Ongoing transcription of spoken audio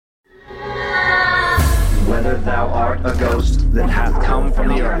thou art a ghost that hath come from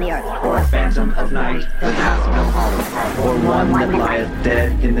the earth, or a phantom of night that hath no home, or one that lieth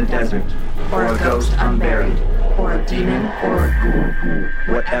dead in the desert, or a ghost unburied, or a demon, or a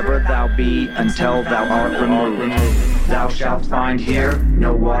ghoul, whatever thou be, until thou art removed, thou shalt find here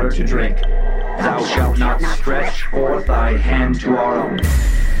no water to drink. Thou shalt not stretch forth thy hand to our own.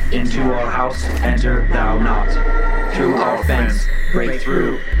 Into our house enter thou not. Through our fence break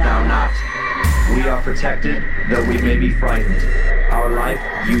through thou not. We are protected, though we may be frightened. Our life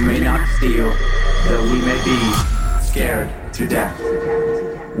you may not steal, though we may be scared to death.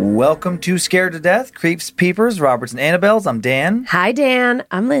 Welcome to Scared to Death, Creeps, Peepers, Roberts, and Annabelles. I'm Dan. Hi, Dan.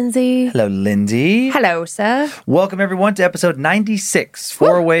 I'm Lindsay. Hello, Lindsay. Hello, Seth. Welcome, everyone, to episode 96,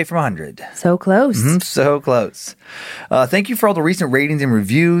 4 away from 100. So close. So close. Thank you for all the recent ratings and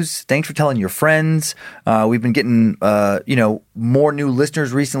reviews. Thanks for telling your friends. We've been getting, more new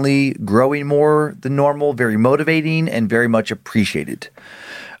listeners recently, growing more than normal, very motivating, and very much appreciated.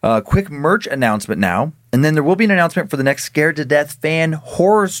 Quick merch announcement now. And then there will be an announcement for the next Scared to Death fan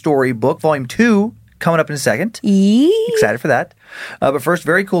horror story book, Volume 2, coming up in a second. Excited for that. But first,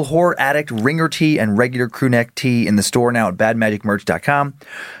 very cool Horror Addict ringer tee and regular crew neck tee in the store now at badmagicmerch.com.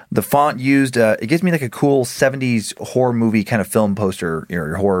 The font used, it gives me like a cool 70s horror movie kind of film poster,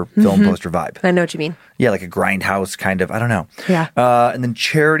 your horror film poster vibe. I know what you mean. Yeah, like a Grindhouse kind of, I don't know. Yeah. And then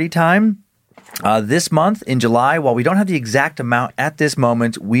charity time. This month in July, while we don't have the exact amount at this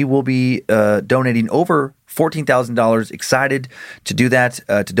moment, we will be donating over $14,000. Excited to do that,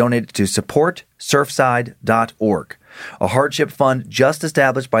 to donate to supportsurfside.org, a hardship fund just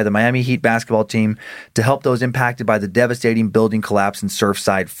established by the Miami Heat basketball team to help those impacted by the devastating building collapse in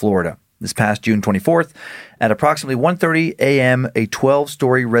Surfside, Florida. This past June 24th, at approximately 1:30 a.m., a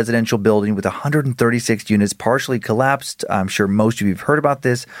 12-story residential building with 136 units partially collapsed. I'm sure most of you have heard about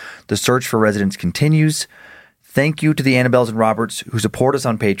this. The search for residents continues. Thank you to the Annabelles and Roberts who support us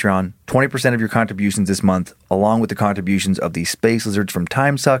on Patreon. 20% of your contributions this month, along with the contributions of the Space Lizards from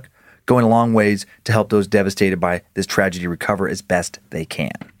Timesuck, going a long ways to help those devastated by this tragedy recover as best they can.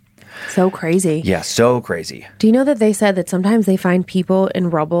 So crazy. Yeah, so crazy. Do you know that they said that sometimes they find people in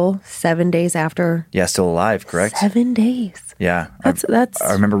rubble 7 days after? Yeah, still alive, correct? 7 days. Yeah. That's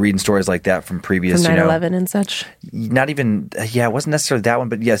I remember reading stories like that from previous, from 9/11 and such. Not even, it wasn't necessarily that one,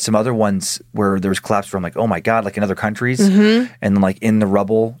 but yeah, some other ones where there was collapse from like, oh my God, like in other countries. And then like in the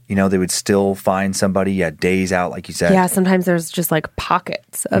rubble, they would still find somebody days out, like you said. Yeah, sometimes there's just like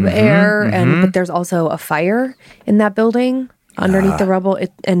pockets of air, but there's also a fire in that building. Underneath the rubble,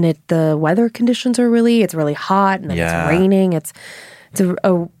 the weather conditions are it's really hot, and then it's raining. It's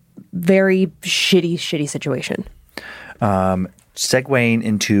a very shitty situation. Segueing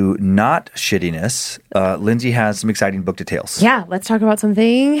into not shittiness, Lindsay has some exciting book details. Yeah, let's talk about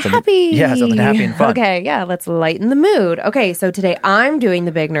something happy. Yeah, something happy and fun. Okay, yeah, let's lighten the mood. Okay, so today I'm doing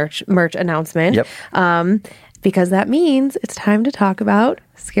the big merch announcement. Yep. Because that means it's time to talk about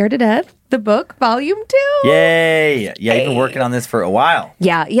Scared to Death, the book, Volume 2. Yay! Yeah, you've been working on this for a while.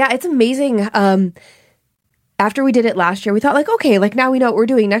 Yeah, it's amazing. After we did it last year, we thought now we know what we're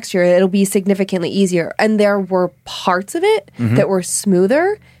doing next year. It'll be significantly easier. And there were parts of it that were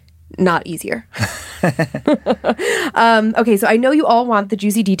smoother, not easier. Okay, so I know you all want the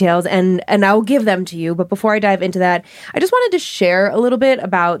juicy details, and I'll give them to you. But before I dive into that, I just wanted to share a little bit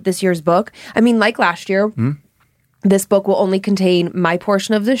about this year's book. I mean, like last year, this book will only contain my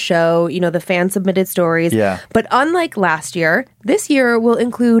portion of the show, the fan-submitted stories. Yeah. But unlike last year, this year will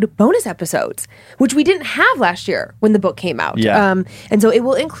include bonus episodes, which we didn't have last year when the book came out. Yeah. And so it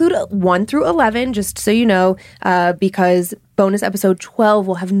will include 1 through 11, just so you know, because bonus episode 12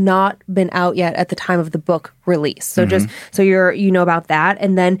 will have not been out yet at the time of the book release. So just so you know about that.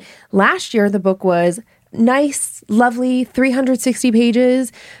 And then last year, the book was nice, lovely, 360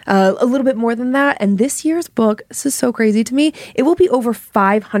 pages, a little bit more than that. And this year's book, this is so crazy to me, it will be over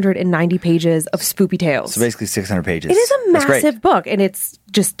 590 pages of spoopy tales. So basically 600 pages. It is a massive book, and it's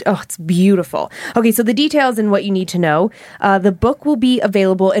just, it's beautiful. Okay, so the details and what you need to know. The book will be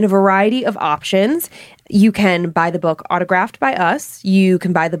available in a variety of options. You can buy the book autographed by us. You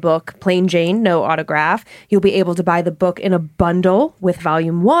can buy the book plain Jane, no autograph. You'll be able to buy the book in a bundle with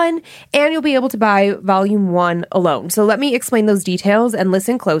Volume 1, and you'll be able to buy Volume 1 alone. So let me explain those details and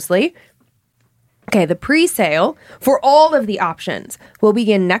listen closely. Okay, the pre-sale for all of the options will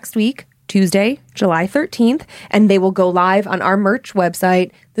begin next week, Tuesday, July 13th, and they will go live on our merch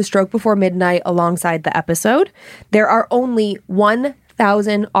website, The Stroke Before Midnight, alongside the episode. There are only 1,000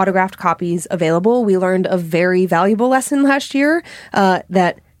 autographed copies available. We learned a very valuable lesson last year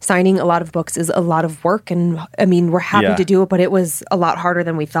that signing a lot of books is a lot of work. And I mean, we're happy to do it, but it was a lot harder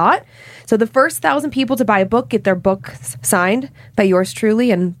than we thought. So the first 1,000 people to buy a book get their books signed by yours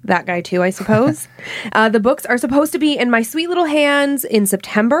truly and that guy too, I suppose. The books are supposed to be in my sweet little hands in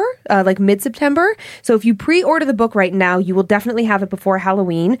September, like mid-September. So if you pre-order the book right now, you will definitely have it before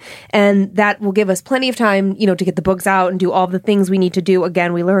Halloween. And that will give us plenty of time, to get the books out and do all the things we need to do.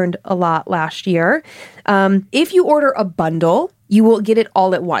 Again, we learned a lot last year. If you order a bundle, you will get it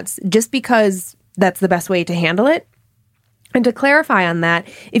all at once, just because that's the best way to handle it. And to clarify on that,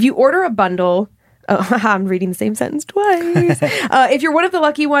 if you order a bundle, I'm reading the same sentence twice. If you're one of the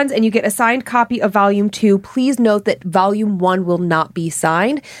lucky ones and you get a signed copy of Volume 2, please note that Volume 1 will not be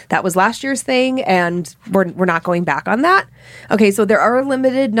signed. That was last year's thing, and we're not going back on that. Okay, so there are a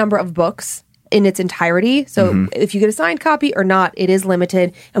limited number of books in its entirety. So if you get a signed copy or not, it is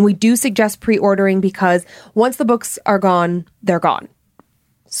limited. And we do suggest pre-ordering because once the books are gone, they're gone.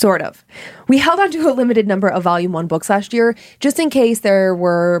 Sort of. We held on to a limited number of Volume 1 books last year, just in case there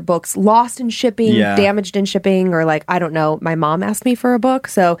were books lost in shipping, damaged in shipping, or I don't know, my mom asked me for a book.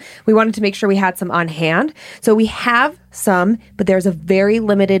 So we wanted to make sure we had some on hand. So we have some, but there's a very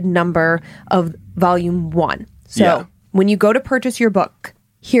limited number of Volume 1. So when you go to purchase your book,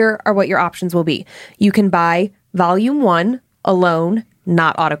 here are what your options will be. You can buy Volume 1 alone,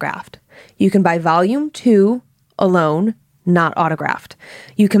 not autographed. You can buy Volume 2 alone, not autographed.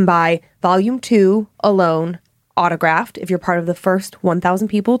 You can buy Volume 2 alone, autographed, if you're part of the first 1,000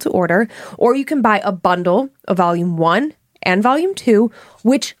 people to order. Or you can buy a bundle of Volume 1 and Volume 2,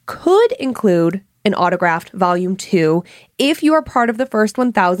 which could include an autographed Volume 2 if you are part of the first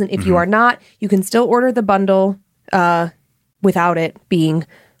 1,000. If you are not, you can still order the bundle without it being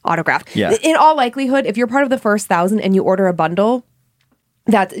autographed. Yeah. In all likelihood, if you're part of the first 1,000 and you order a bundle,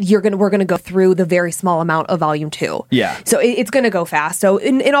 we're gonna go through the very small amount of Volume 2. Yeah. So it's gonna go fast. So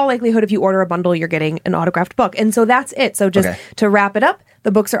in all likelihood, if you order a bundle, you're getting an autographed book. And so that's it. So just to wrap it up, the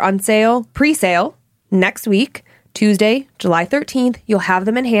books are on sale, pre-sale, next week, Tuesday, July 13th. You'll have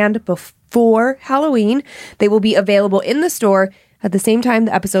them in hand before Halloween. They will be available in the store at the same time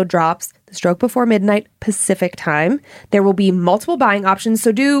the episode drops, the stroke before midnight Pacific time. There will be multiple buying options,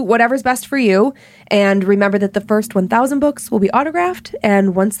 so do whatever's best for you. And remember that the first 1,000 books will be autographed,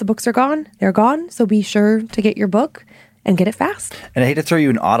 and once the books are gone, they're gone. So be sure to get your book and get it fast. And I hate to throw you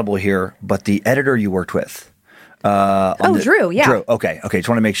an audible here, but the editor you worked with. Drew, yeah. Drew, okay. Just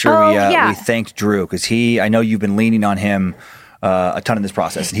want to make sure we thanked Drew, because I know you've been leaning on him a ton in this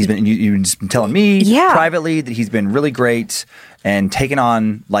process. And you've just been telling me privately that he's been really great and taken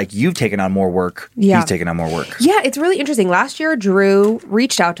on, you've taken on more work. Yeah. He's taken on more work. Yeah, it's really interesting. Last year, Drew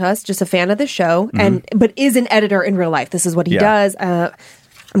reached out to us, just a fan of the show, but is an editor in real life. This is what he does. I'm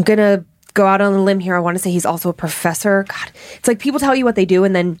going to go out on a limb here. I want to say he's also a professor. God, it's like people tell you what they do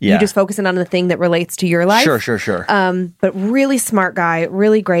and then you just focus in on the thing that relates to your life. Sure. But really smart guy,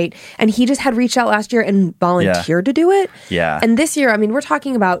 really great. And he just had reached out last year and volunteered to do it. Yeah. And this year, we're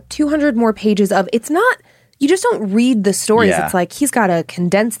talking about 200 more pages of, it's not, you just don't read the stories. Yeah. It's like he's got to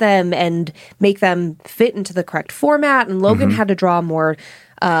condense them and make them fit into the correct format. And Logan had to draw more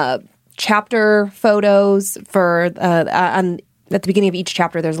chapter photos for at the beginning of each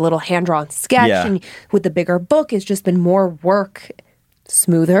chapter, there's a little hand-drawn sketch. Yeah. And with the bigger book, it's just been more work,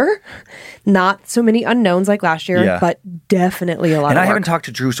 smoother. Not so many unknowns like last year, but definitely a lot of work. And I haven't talked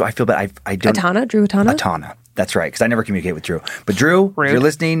to Drew, so I feel bad. I don't... Drew Atana? Atana. That's right, because I never communicate with Drew. But Drew, if you're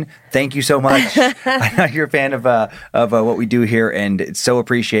listening, thank you so much. I know you're a fan of what we do here, and it's so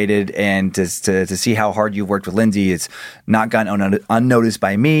appreciated. And to see how hard you've worked with Lindsay, it's not gone unnoticed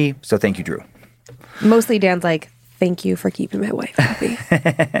by me. So thank you, Drew. Mostly Dan's like, thank you for keeping my wife happy.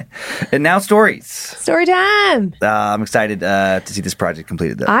 And now stories. Story time. I'm excited to see this project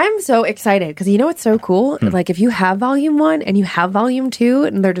completed, though. I'm so excited because you know what's so cool? If you have Volume 1 and you have Volume 2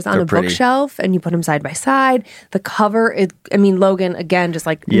 and they're just on a bookshelf and you put them side by side, the cover, Logan, again, just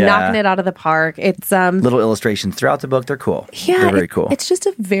knocking it out of the park. It's little illustrations throughout the book. They're cool. Yeah. They're very cool. It's just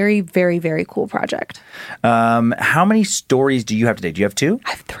a very, very, very cool project. How many stories do you have today? Do you have 2? I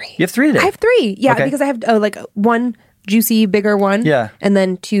have 3. You have 3 today? I have 3. Yeah, okay. Because I have one juicy, bigger one. Yeah. And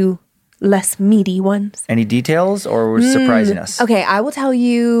then 2 less meaty ones. Any details or surprising us? Okay, I will tell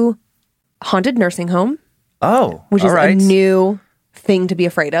you Haunted Nursing Home. Oh, which is a new thing to be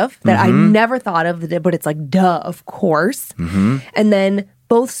afraid of that I never thought of, but it's like, duh, of course. And then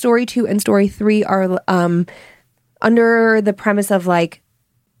both Story 2 and Story 3 are under the premise of like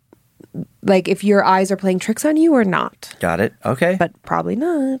if your eyes are playing tricks on you or not. Got it. Okay. But probably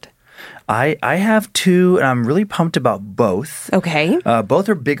not. I have 2, and I'm really pumped about both. Okay. Both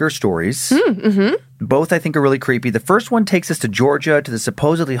are bigger stories. Both, I think, are really creepy. The first one takes us to Georgia, to the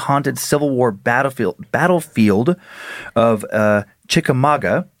supposedly haunted Civil War battlefield of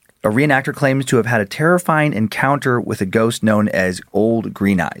Chickamauga. A reenactor claims to have had a terrifying encounter with a ghost known as Old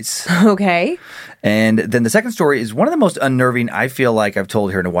Green Eyes. Okay. And then the second story is one of the most unnerving I feel like I've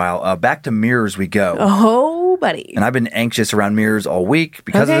told here in a while. Back to mirrors we go. Oh, buddy. And I've been anxious around mirrors all week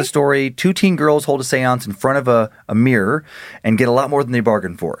because of the story. 2 teen girls hold a seance in front of a mirror and get a lot more than they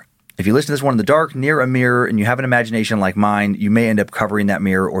bargained for. If you listen to this one in the dark, near a mirror, and you have an imagination like mine, you may end up covering that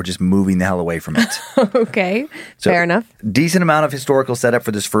mirror or just moving the hell away from it. Okay, so, fair enough. Decent amount of historical setup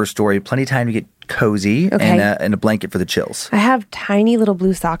for this first story. Plenty of time to get cozy and a blanket for the chills. I have tiny little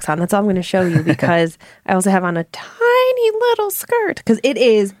blue socks on. That's all I'm going to show you because I also have on a tiny little skirt because it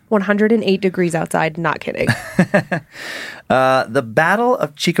is 108 degrees outside. Not kidding. The Battle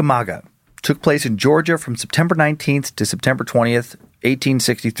of Chickamauga took place in Georgia from September 19th to September 20th,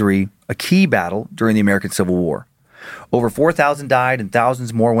 1863, a key battle during the American Civil War. Over 4,000 died and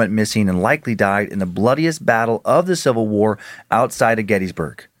thousands more went missing and likely died in the bloodiest battle of the Civil War outside of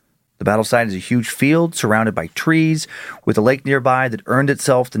Gettysburg. The battle site is a huge field surrounded by trees with a lake nearby that earned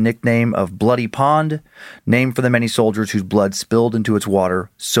itself the nickname of Bloody Pond, named for the many soldiers whose blood spilled into its water,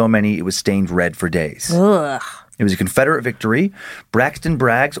 so many it was stained red for days. Ugh. It was a Confederate victory. Braxton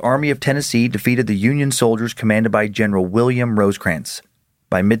Bragg's Army of Tennessee defeated the Union soldiers commanded by General William Rosecrans.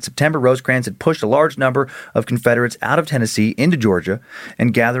 By mid-September, Rosecrans had pushed a large number of Confederates out of Tennessee into Georgia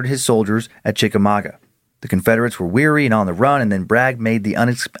and gathered his soldiers at Chickamauga. The Confederates were weary and on the run, and then Bragg made the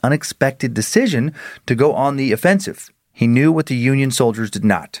unexpected decision to go on the offensive. He knew what the Union soldiers did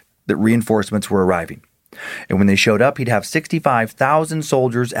not, that reinforcements were arriving. And when they showed up, he'd have 65,000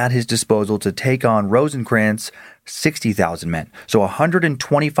 soldiers at his disposal to take on Rosecrans' 60,000 men. So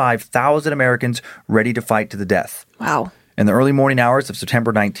 125,000 Americans ready to fight to the death. Wow. In the early morning hours of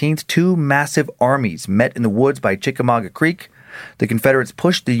September 19th, 2 massive armies met in the woods by Chickamauga Creek. The Confederates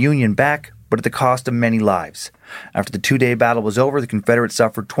pushed the Union back, but at the cost of many lives. After the 2-day battle was over, the Confederates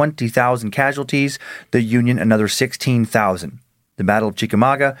suffered 20,000 casualties, the Union another 16,000. The Battle of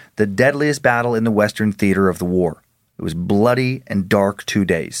Chickamauga, the deadliest battle in the Western theater of the war. It was bloody and dark 2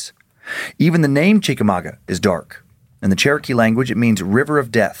 days. Even the name Chickamauga is dark. In the Cherokee language, it means river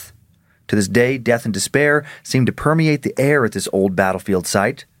of death. To this day, death and despair seem to permeate the air at this old battlefield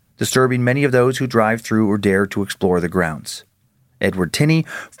site, disturbing many of those who drive through or dare to explore the grounds. Edward Tinney,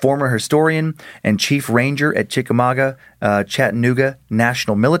 former historian and chief ranger at Chickamauga, Chattanooga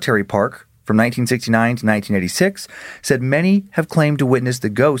National Military Park, from 1969 to 1986, said many have claimed to witness the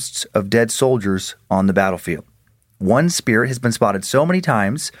ghosts of dead soldiers on the battlefield. One spirit has been spotted so many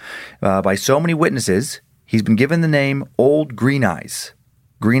times by so many witnesses, he's been given the name Old Green Eyes.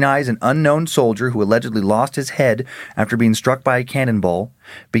 Green Eyes, an unknown soldier who allegedly lost his head after being struck by a cannonball,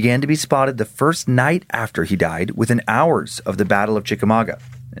 began to be spotted the first night after he died, within hours of the Battle of Chickamauga,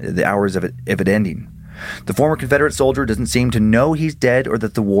 the hours of it ending. The former Confederate soldier doesn't seem to know he's dead or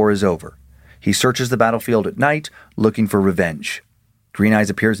that the war is over. He searches the battlefield at night, looking for revenge. Green Eyes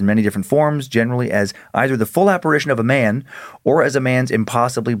appears in many different forms, generally as either the full apparition of a man or as a man's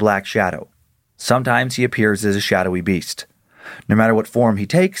impossibly black shadow. Sometimes he appears as a shadowy beast. No matter what form he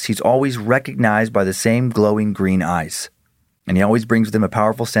takes, he's always recognized by the same glowing green eyes. And he always brings with him a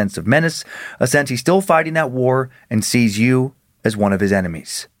powerful sense of menace, a sense he's still fighting that war and sees you as one of his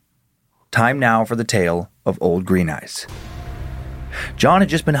enemies. Time now for the tale of Old Green Eyes. John had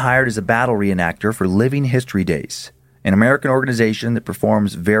just been hired as a battle reenactor for Living History Days, an American organization that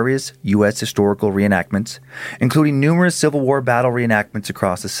performs various U.S. historical reenactments, including numerous Civil War battle reenactments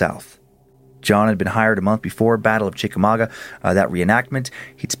across the South. John had been hired a month before Battle of Chickamauga, that reenactment.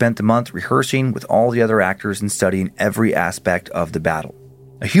 He'd spent the month rehearsing with all the other actors and studying every aspect of the battle.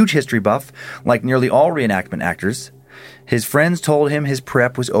 A huge history buff, like nearly all reenactment actors, his friends told him his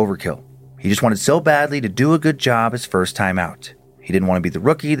prep was overkill. He just wanted so badly to do a good job his first time out. He didn't want to be the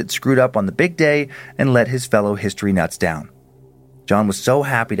rookie that screwed up on the big day and let his fellow history nuts down. John was so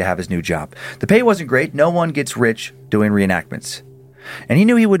happy to have his new job. The pay wasn't great. No one gets rich doing reenactments. And he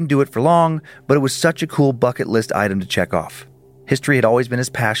knew he wouldn't do it for long, but it was such a cool bucket list item to check off. History had always been his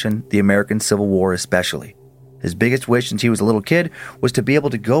passion, the American Civil War especially. His biggest wish since he was a little kid was to be able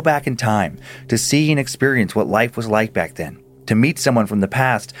to go back in time, to see and experience what life was like back then, to meet someone from the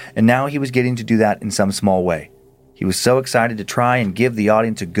past, and now he was getting to do that in some small way. He was so excited to try and give the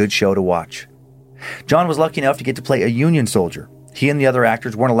audience a good show to watch. John was lucky enough to get to play a Union soldier. He and the other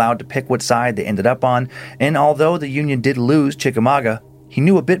actors weren't allowed to pick what side they ended up on, and although the Union did lose Chickamauga, he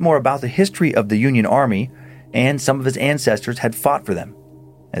knew a bit more about the history of the Union Army, and some of his ancestors had fought for them.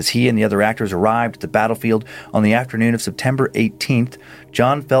 As he and the other actors arrived at the battlefield on the afternoon of September 18th,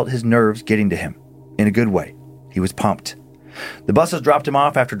 John felt his nerves getting to him. In a good way. He was pumped. The buses dropped him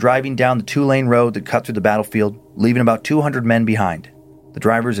off after driving down the 2-lane road that cut through the battlefield, leaving about 200 men behind. The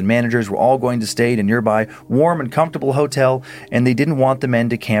drivers and managers were all going to stay in a nearby warm and comfortable hotel, and they didn't want the men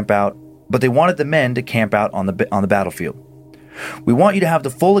to camp out, but they wanted the men to camp out on the battlefield. We want you to have the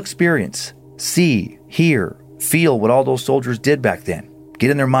full experience. See, hear, feel what all those soldiers did back then.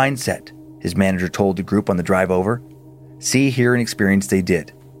 Get in their mindset, his manager told the group on the drive over. See, hear, and experience they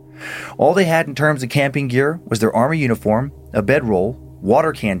did. All they had in terms of camping gear was their army uniform, a bedroll,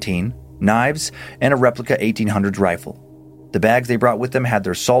 water canteen, knives, and a replica 1800s rifle. The bags they brought with them had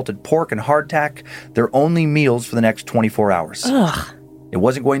their salted pork and hardtack, their only meals for the next 24 hours. Ugh. It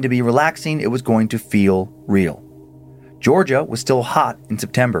wasn't going to be relaxing, it was going to feel real. Georgia was still hot in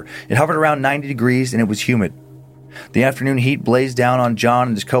September. It hovered around 90 degrees and it was humid. The afternoon heat blazed down on John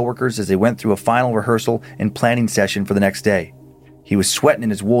and his coworkers as they went through a final rehearsal and planning session for the next day. He was sweating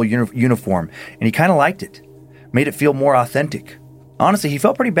in his wool uniform, and he kind of liked it. Made it feel more authentic. Honestly, he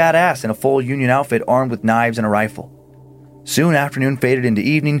felt pretty badass in a full Union outfit armed with knives and a rifle. Soon afternoon faded into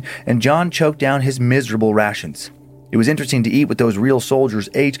evening, and John choked down his miserable rations. It was interesting to eat what those real soldiers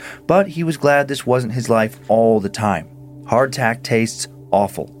ate, but he was glad this wasn't his life all the time. Hardtack tastes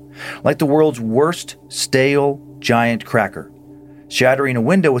awful. Like the world's worst, stale, giant cracker. Shattering a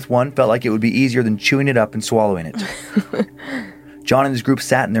window with one felt like it would be easier than chewing it up and swallowing it. John and his group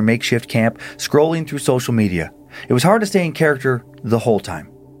sat in their makeshift camp, scrolling through social media. It was hard to stay in character the whole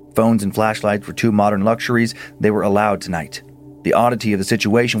time. Phones and flashlights were two modern luxuries they were allowed tonight. The oddity of the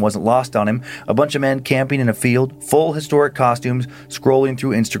situation wasn't lost on him. A bunch of men camping in a field, full historic costumes, scrolling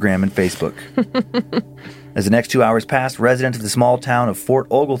through Instagram and Facebook. As the next 2 hours passed, residents of the small town of Fort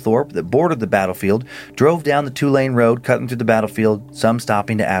Oglethorpe that bordered the battlefield drove down the 2-lane road cutting through the battlefield, some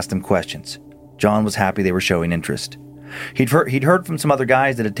stopping to ask them questions. John was happy they were showing interest. He'd heard from some other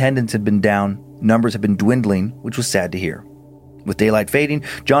guys that attendance had been down, numbers had been dwindling, which was sad to hear. With daylight fading,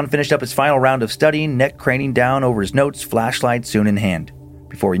 John finished up his final round of studying, neck craning down over his notes, flashlight soon in hand.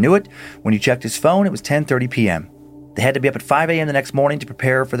 Before he knew it, when he checked his phone, it was 10:30 p.m. They had to be up at 5 a.m. the next morning to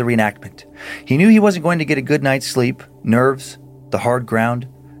prepare for the reenactment. He knew he wasn't going to get a good night's sleep. Nerves, the hard ground,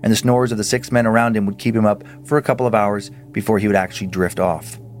 and the snores of the 6 men around him would keep him up for a couple of hours before he would actually drift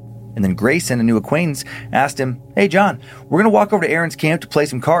off. And then Grayson, a new acquaintance, asked him, "Hey, John, we're going to walk over to Aaron's camp to play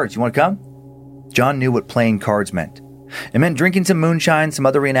some cards. You want to come?" John knew what playing cards meant. It meant drinking some moonshine. Some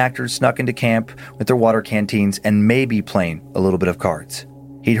other reenactors snuck into camp with their water canteens and maybe playing a little bit of cards.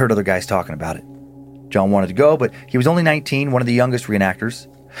 He'd heard other guys talking about it. John wanted to go, but he was only 19, one of the youngest reenactors.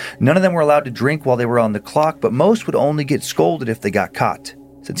 None of them were allowed to drink while they were on the clock, but most would only get scolded if they got caught.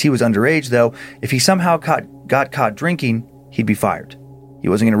 Since he was underage, though, if he somehow got caught drinking, he'd be fired. He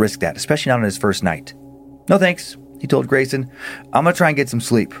wasn't going to risk that, especially not on his first night. "No thanks," he told Grayson. "I'm going to try and get some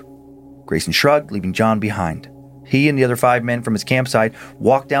sleep." Grayson shrugged, leaving John behind. He and the other 5 men from his campsite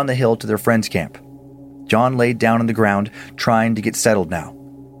walked down the hill to their friend's camp. John laid down on the ground, trying to get settled now.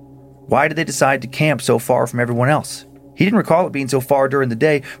 Why did they decide to camp so far from everyone else? He didn't recall it being so far during the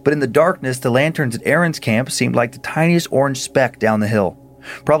day, but in the darkness, the lanterns at Aaron's camp seemed like the tiniest orange speck down the hill,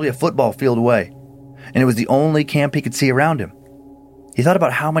 probably a football field away. And it was the only camp he could see around him. He thought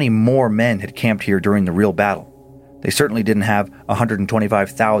about how many more men had camped here during the real battle. They certainly didn't have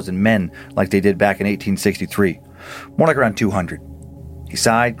 125,000 men like they did back in 1863. More like around 200. He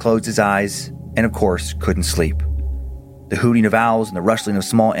sighed, closed his eyes, and of course couldn't sleep. The hooting of owls and the rustling of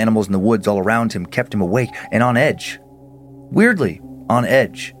small animals in the woods all around him kept him awake and on edge. Weirdly, on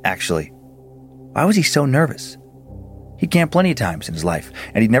edge, actually. Why was he so nervous? He'd camped plenty of times in his life,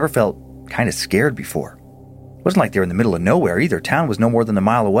 and he'd never felt kind of scared before. It wasn't like they were in the middle of nowhere either. Town was no more than a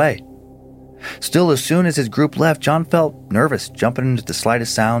mile away. Still, as soon as his group left, John felt nervous, jumping into the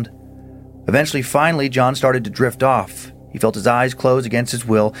slightest sound. Eventually, finally, John started to drift off. He felt his eyes close against his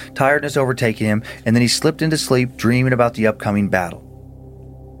will, tiredness overtaking him, and then he slipped into sleep, dreaming about the upcoming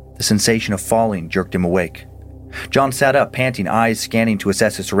battle. The sensation of falling jerked him awake. John sat up, panting, eyes scanning to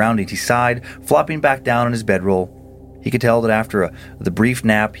assess his surroundings. He sighed, flopping back down on his bedroll. He could tell that after the brief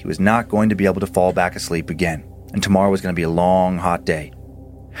nap, he was not going to be able to fall back asleep again, and tomorrow was going to be a long, hot day.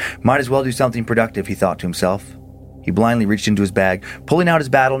 Might as well do something productive, he thought to himself. He blindly reached into his bag, pulling out his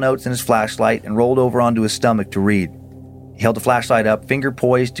battle notes and his flashlight, and rolled over onto his stomach to read. He held the flashlight up, finger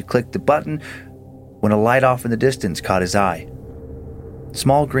poised to click the button, when a light off in the distance caught his eye.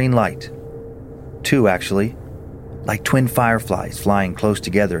 Small green light. 2, actually. Like twin fireflies flying close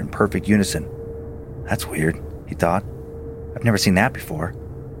together in perfect unison. That's weird, he thought. I've never seen that before.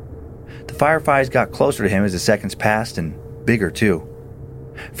 The fireflies got closer to him as the seconds passed, and bigger too.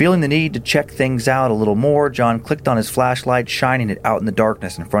 Feeling the need to check things out a little more, John clicked on his flashlight, shining it out in the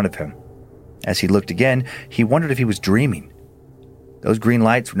darkness in front of him. As he looked again, he wondered if he was dreaming. Those green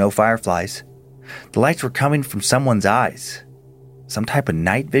lights were no fireflies. The lights were coming from someone's eyes. Some type of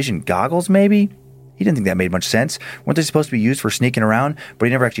night vision goggles, maybe? He didn't think that made much sense. Weren't they supposed to be used for sneaking around? But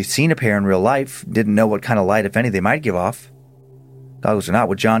he'd never actually seen a pair in real life. Didn't know what kind of light, if any, they might give off. Goggles or not,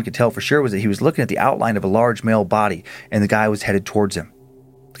 what John could tell for sure was that he was looking at the outline of a large male body, and the guy was headed towards him.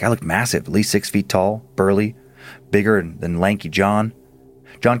 The guy looked massive, at least 6 feet tall, burly, bigger than lanky John.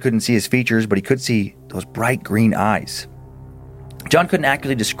 John couldn't see his features, but he could see those bright green eyes. John couldn't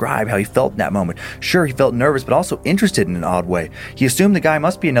accurately describe how he felt in that moment. Sure, he felt nervous, but also interested in an odd way. He assumed the guy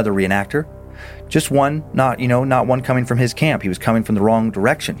must be another reenactor. Just one, not one coming from his camp. He was coming from the wrong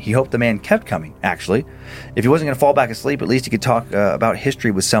direction. He hoped the man kept coming, actually. If he wasn't going to fall back asleep, at least he could talk about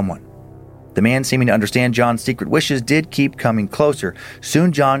history with someone. The man, seeming to understand John's secret wishes, did keep coming closer.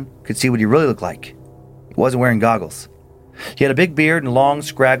 Soon John could see what he really looked like. He wasn't wearing goggles. He had a big beard and long,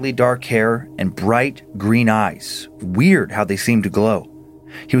 scraggly dark hair and bright green eyes. Weird how they seemed to glow.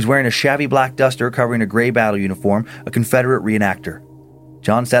 He was wearing a shabby black duster covering a gray battle uniform, a Confederate reenactor.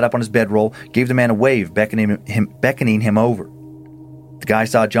 John sat up on his bedroll, gave the man a wave, beckoning him over. The guy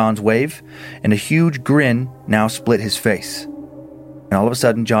saw John's wave, and a huge grin now split his face. And all of a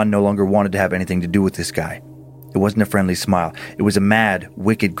sudden, John no longer wanted to have anything to do with this guy. It wasn't a friendly smile. It was a mad,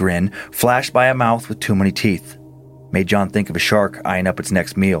 wicked grin, flashed by a mouth with too many teeth. Made John think of a shark eyeing up its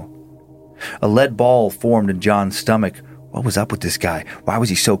next meal. A lead ball formed in John's stomach. What was up with this guy? Why was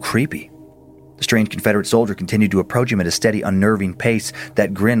he so creepy? The strange Confederate soldier continued to approach him at a steady, unnerving pace,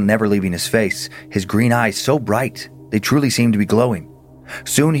 that grin never leaving his face, his green eyes so bright, they truly seemed to be glowing.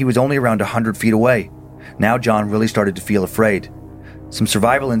 Soon he was only around 100 feet away. Now John really started to feel afraid. Some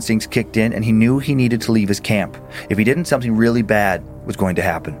survival instincts kicked in, and he knew he needed to leave his camp. If he didn't, something really bad was going to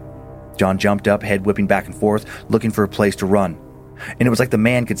happen. John jumped up, head whipping back and forth, looking for a place to run. And it was like the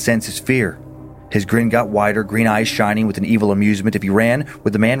man could sense his fear. His grin got wider, green eyes shining with an evil amusement. If he ran,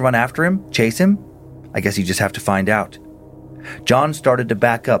 would the man run after him? Chase him? I guess he'd just have to find out. John started to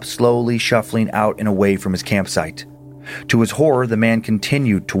back up, slowly shuffling out and away from his campsite. To his horror, the man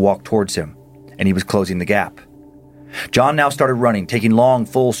continued to walk towards him, and he was closing the gap. John now started running, taking long,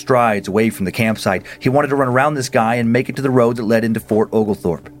 full strides away from the campsite. He wanted to run around this guy and make it to the road that led into Fort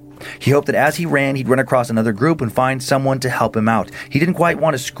Oglethorpe. He hoped that as he ran, he'd run across another group and find someone to help him out. He didn't quite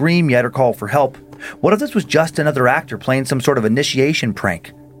want to scream yet or call for help. What if this was just another actor playing some sort of initiation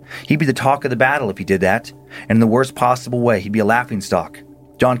prank? He'd be the talk of the battle if he did that, and in the worst possible way, he'd be a laughingstock.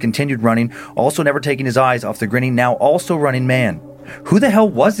 John continued running, also never taking his eyes off the grinning, now also running man. Who the hell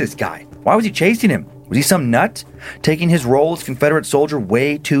was this guy? Why was he chasing him? Was he some nut? Taking his role as Confederate soldier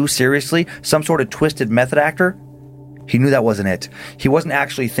way too seriously? Some sort of twisted method actor? He knew that wasn't it. He wasn't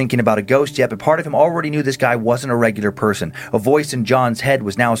actually thinking about a ghost yet, but part of him already knew this guy wasn't a regular person. A voice in John's head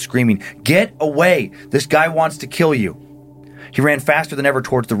was now screaming, "Get away! This guy wants to kill you!" He ran faster than ever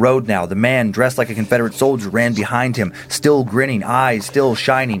towards the road now. The man, dressed like a Confederate soldier, ran behind him, still grinning, eyes still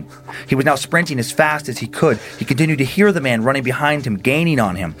shining. He was now sprinting as fast as he could. He continued to hear the man running behind him, gaining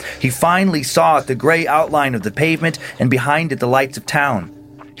on him. He finally saw it, the gray outline of the pavement, and behind it the lights of town.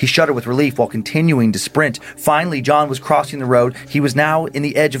 He shuddered with relief while continuing to sprint. Finally, John was crossing the road. He was now in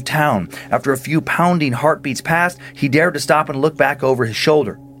the edge of town. After a few pounding heartbeats passed, he dared to stop and look back over his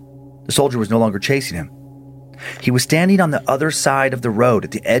shoulder. The soldier was no longer chasing him. He was standing on the other side of the road,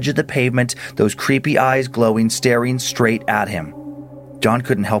 at the edge of the pavement, those creepy eyes glowing, staring straight at him. John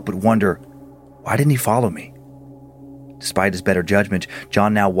couldn't help but wonder, why didn't he follow me? Despite his better judgment,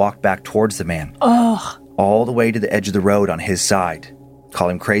 John now walked back towards the man. All the way to the edge of the road on his side. Call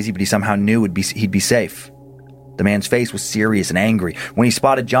him crazy, but he somehow knew he'd be safe. The man's face was serious and angry. When he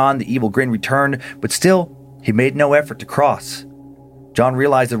spotted John, the evil grin returned, but still, he made no effort to cross. John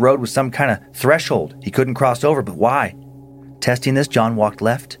realized the road was some kind of threshold. He couldn't cross over, but why? Testing this, John walked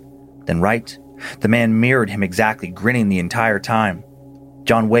left, then right. The man mirrored him exactly, grinning the entire time.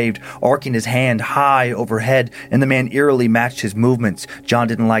 John waved, arcing his hand high overhead, and the man eerily matched his movements. John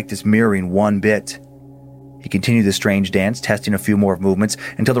didn't like this mirroring one bit. He continued the strange dance, testing a few more movements,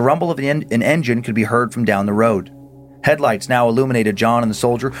 until the rumble of an engine could be heard from down the road. Headlights now illuminated John and the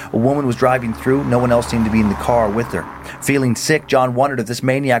soldier. A woman was driving through. No one else seemed to be in the car with her. Feeling sick, John wondered if this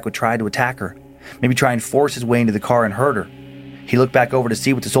maniac would try to attack her. Maybe try and force his way into the car and hurt her. He looked back over to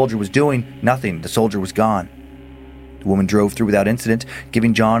see what the soldier was doing. Nothing. The soldier was gone. The woman drove through without incident,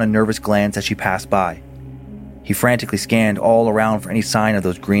 giving John a nervous glance as she passed by. He frantically scanned all around for any sign of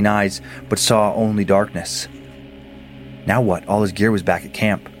those green eyes, but saw only darkness. Now what? All his gear was back at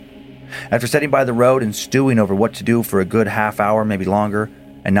camp. After sitting by the road and stewing over what to do for a good half hour, maybe longer,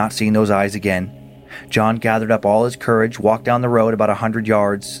 and not seeing those eyes again, John gathered up all his courage, walked down the road about 100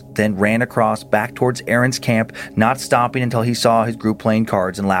 yards, then ran across back towards Aaron's camp, not stopping until he saw his group playing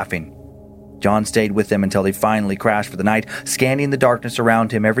cards and laughing. John stayed with them until they finally crashed for the night, scanning the darkness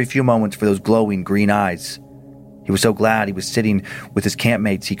around him every few moments for those glowing green eyes. He was so glad he was sitting with his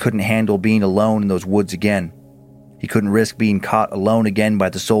campmates he couldn't handle being alone in those woods again. He couldn't risk being caught alone again by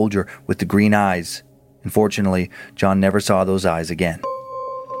the soldier with the green eyes. Unfortunately, John never saw those eyes again.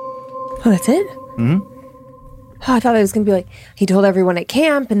 Oh, that's it? Mm-hmm. Oh, I thought it was going to be like, he told everyone at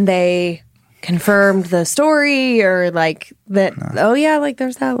camp and they confirmed the story, or like that, oh yeah, like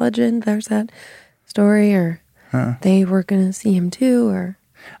there's that legend, there's that story, or they were going to see him too, or...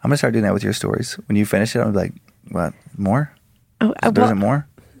 I'm going to start doing that with your stories. When you finish it, I'm like, what, more? Oh, There's it more?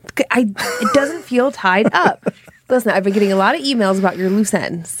 It doesn't feel tied up. Listen, I've been getting a lot of emails about your loose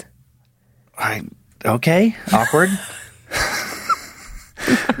ends. Okay, awkward.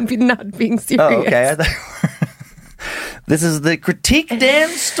 I'm not being serious. Oh, okay. This is the Critique Dan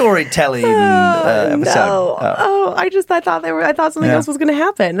storytelling episode. No. I thought something else was going to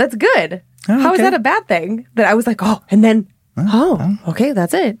happen. That's good. Oh, How is okay. that a bad thing? That I was like, oh, and then, okay,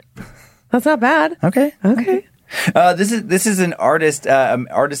 that's it. That's not bad. Okay. This is an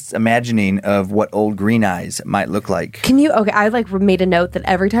artist's imagining of what old green eyes might look like. Can you? Okay, I like made a note that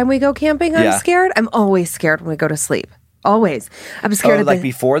every time we go camping, I'm scared. I'm always scared when we go to sleep. Always. I'm scared of like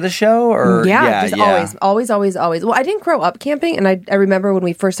before the show, or always. Well, I didn't grow up camping, and I remember when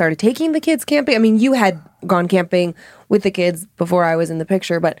we first started taking the kids camping. I mean, you had gone camping with the kids before I was in the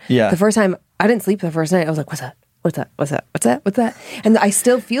picture, but the first time I didn't sleep the first night. I was like, "What's that? What's that? What's that? What's that? What's that?" And I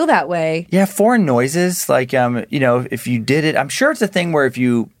still feel that way. Yeah, foreign noises. Like, if you did it, I'm sure it's a thing where if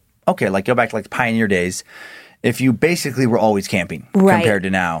you go back to like the pioneer days, if you basically were always camping compared to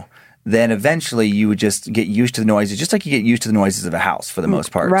now, then eventually you would just get used to the noises, just like you get used to the noises of a house for the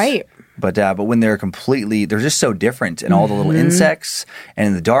most part. Right. But when they're just so different, and all the little insects, and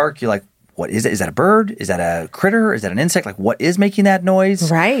in the dark, you're like, what is it? Is that a bird? Is that a critter? Is that an insect? Like, what is making that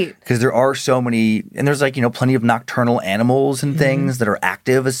noise? Right. Because there are so many, and there's like, plenty of nocturnal animals and things that are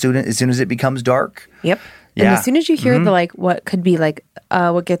active as soon as it becomes dark. Yep. Yeah. And as soon as you hear the like, what could be like,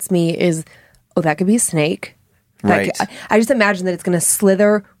 what gets me is, that could be a snake. Right. I just imagine that it's going to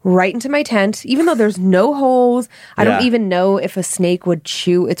slither right into my tent, even though there's no holes. I don't even know if a snake would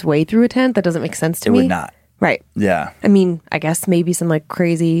chew its way through a tent. That doesn't make sense to me. It would not. Right. Yeah. I mean, I guess maybe some like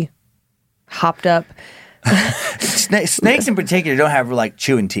crazy hopped up. Snakes in particular don't have like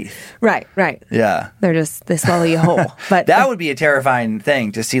chewing teeth. Right. Yeah. They swallow you whole. But that would be a terrifying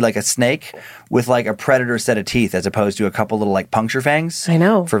thing to see, like a snake with like a predator set of teeth as opposed to a couple little like puncture fangs. I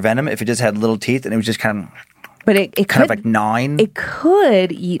know. For venom, if it just had little teeth and it was just kind of... But it kind could, of like gnawing. It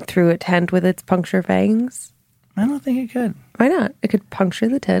could eat through a tent with its puncture fangs. I don't think it could. Why not? It could puncture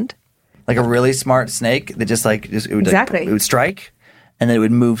the tent. Like a really smart snake that it would strike, and then it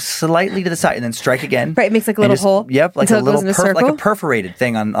would move slightly to the side and then strike again. Right, it makes like a little hole. Yep, like a little like a perforated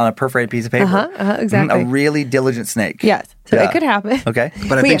thing on a perforated piece of paper. Exactly. A really diligent snake. Yes, so it could happen. Okay,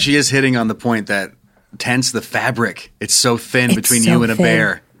 but I think she is hitting on the point that tents, the fabric, it's so thin between you and a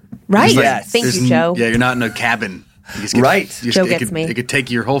bear. Right. Like, yes. Thank you, Joe. Yeah, you're not in a cabin. Joe gets me. It could take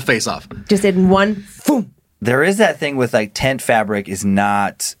your whole face off. Just in one. Boom. There is that thing with like tent fabric is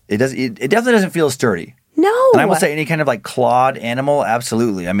not. It definitely doesn't feel sturdy. No. And I will say any kind of like clawed animal,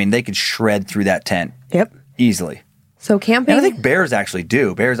 absolutely. I mean, they could shred through that tent. Yep. Easily. So camping. And I think bears actually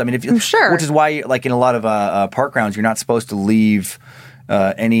do. Bears. I mean, I'm sure. Which is why, like in a lot of park grounds, you're not supposed to leave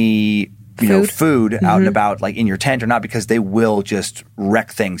any. Food out and about, like in your tent or not, because they will just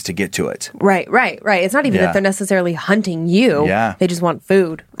wreck things to get to it. Right. It's not even that they're necessarily hunting you. Yeah. They just want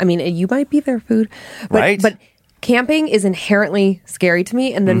food. I mean, you might be their food. Right. But camping is inherently scary to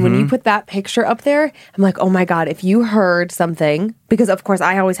me. And then when you put that picture up there, I'm like, oh my God, if you heard something, because of course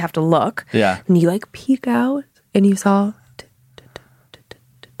I always have to look. Yeah. And you like peek out and you saw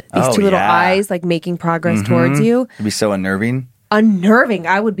these two little eyes like making progress towards you. It'd be so unnerving.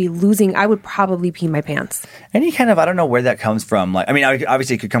 I would probably pee my pants. Any kind of, I don't know where that comes from. Like, I mean,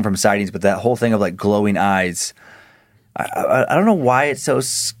 obviously it could come from sightings, but that whole thing of like glowing eyes, I don't know why it's so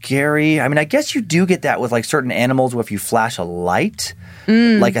scary. I mean, I guess you do get that with like certain animals where if you flash a light,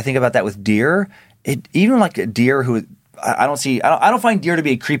 like I think about that with deer. Even like a deer who, I don't find deer to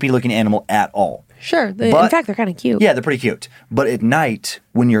be a creepy looking animal at all. Sure. In fact, they're kind of cute. Yeah, they're pretty cute. But at night,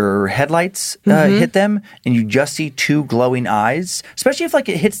 when your headlights hit them and you just see two glowing eyes, especially if like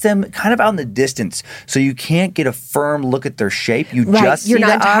it hits them kind of out in the distance, so you can't get a firm look at their shape. You just see you're not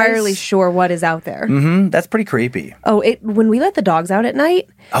the entirely eyes. sure what is out there. That's pretty creepy. Oh, when we let the dogs out at night.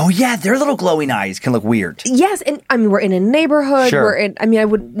 Oh yeah, their little glowing eyes can look weird. Yes, and I mean we're in a neighborhood. Sure. We're in. I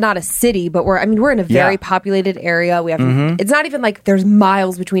mean, not a city, but we're in a very populated area. We have. It's not even like there's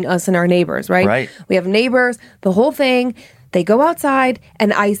miles between us and our neighbors, right? Right. We have neighbors. The whole thing. They go outside,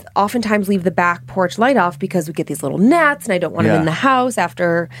 and I oftentimes leave the back porch light off because we get these little gnats, and I don't want them in the house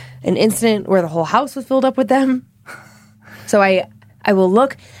after an incident where the whole house was filled up with them. So I will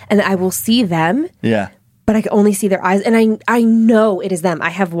look, and I will see them. Yeah. But I can only see their eyes, and I know it is them. I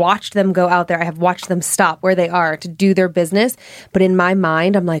have watched them go out there. I have watched them stop where they are to do their business. But in my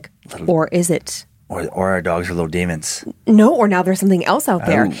mind, I'm like, or is it? Or our dogs are little demons. No, or now there's something else out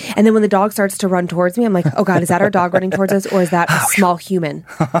there. Oh. And then when the dog starts to run towards me, I'm like, oh God, is that our dog running towards us, or is that a small human?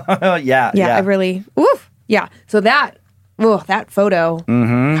 Yeah. I really, oof. Yeah. So that photo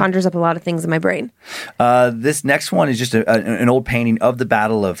conjures up a lot of things in my brain. This next one is just an old painting of the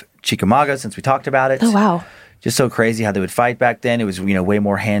Battle of Chickamauga, since we talked about it. Oh, wow. Just so crazy how they would fight back then. It was, way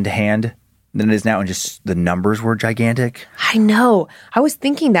more hand to hand than it is now, and just the numbers were gigantic. I know. I was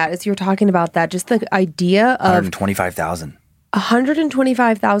thinking that as you were talking about that, just the idea of 125,000.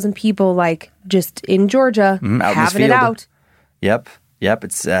 125,000 people, like just in Georgia, out in this having it field. out. Yep.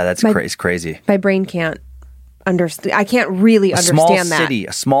 It's crazy. My brain can't understand. I can't really understand that.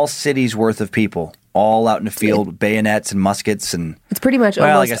 A small city's worth of people, all out in the field with bayonets and muskets, and it's pretty much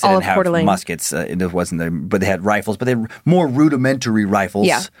I almost guess all they of didn't Coeur have d'Alene. muskets. It wasn't there, but they had rifles, but they were more rudimentary rifles.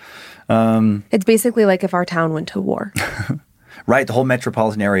 Yeah. It's basically like if our town went to war. Right, the whole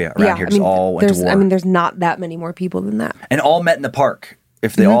metropolitan area around here just all went to war. There's not that many more people than that. And all met in the park.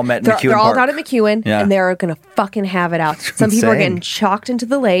 If they all met in McEwen They're all Park. down at McEwen, Yeah. and they're going to fucking have it out. Some people are insane. getting chalked into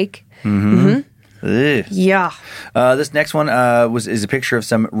the lake. Ugh. Yeah. This next one is a picture of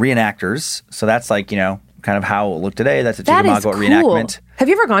some reenactors. So that's like, kind of how it looked today. That's a That is Chickamauga cool. reenactment. Have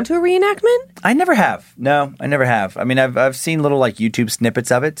you ever gone to a reenactment? I never have. No, I never have. I mean, I've seen little like YouTube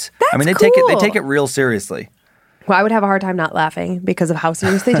snippets of it. That's I mean, they cool. take it real seriously. Well, I would have a hard time not laughing because of how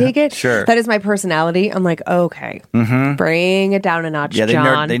serious they take it. Sure. That is my personality. I'm like, okay, bring it down a notch, Yeah,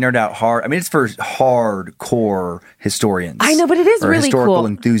 John. they nerd out hard. I mean, it's for hardcore historians. I know, but it is or really historical cool.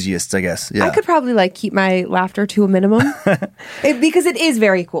 enthusiasts, I guess. Yeah. I could probably keep my laughter to a minimum because it is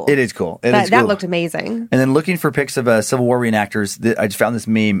very cool. It is cool. That cool. looked amazing. And then looking for pics of Civil War reenactors, I just found this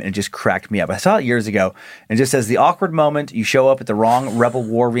meme and it just cracked me up. I saw it years ago and it just says, the awkward moment you show up at the wrong Rebel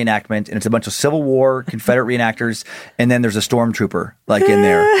War reenactment and it's a bunch of Civil War Confederate reenactors and then there's a stormtrooper in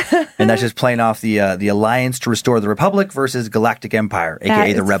there. And that's just playing off the Alliance to Restore the Republic versus Galactic Empire,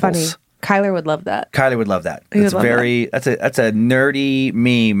 aka the is Rebels. funny. Kyler would love that. Kylie would love that. He would That's love that's a nerdy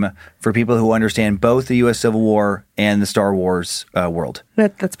meme for people who understand both the U.S. Civil War and the Star Wars world.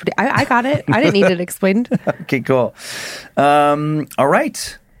 That's pretty. I got it. I didn't need it explained. Okay, cool. All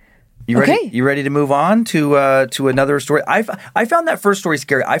right. You ready? Okay. You ready to move on to another story? I found that first story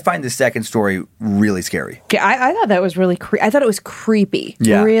scary. I find the second story really scary. Okay, I thought that was really I thought it was creepy.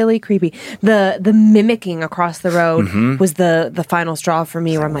 Yeah. Really creepy. The mimicking across the road was the final straw for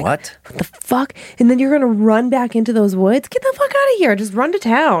me where I'm like, what the fuck? And then you're going to run back into those woods? Get the fuck out of here. Just run to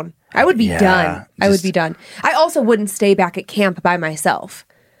town. I would be done. I would be done. I also wouldn't stay back at camp by myself.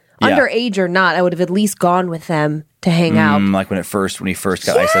 Yeah. Underage or not, I would have at least gone with them to hang out. Like when he first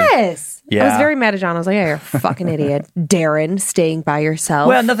got isolated. Yes. Yeah. I was very mad at John. I was like, yeah, you're a fucking idiot. Darren, staying by yourself.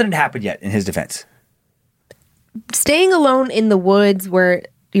 Well, nothing had happened yet in his defense. Staying alone in the woods where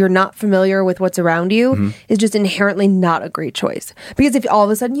you're not familiar with what's around you is just inherently not a great choice. Because if all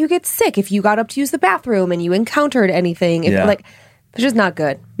of a sudden you get sick, if you got up to use the bathroom and you encountered anything, it's just not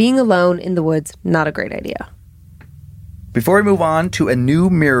good. Being alone in the woods, not a great idea. Before we move on to a new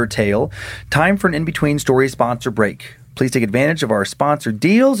mirror tale, time for an in-between story sponsor break. Please take advantage of our sponsor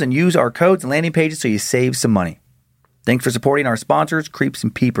deals and use our codes and landing pages so you save some money. Thanks for supporting our sponsors, Creeps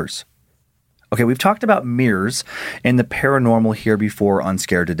and Peepers. Okay, we've talked about mirrors and the paranormal here before on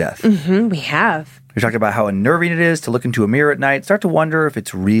Scared to Death. We have. We talked about how unnerving it is to look into a mirror at night, start to wonder if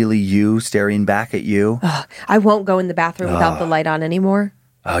it's really you staring back at you. I won't go in the bathroom without the light on anymore.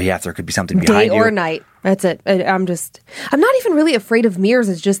 Oh yeah, if there could be something behind Day you. or night. That's it. I'm not even really afraid of mirrors.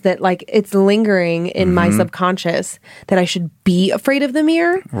 It's just that it's lingering in my subconscious that I should be afraid of the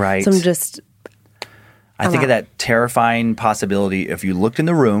mirror. Right. So I think of that terrifying possibility if you looked in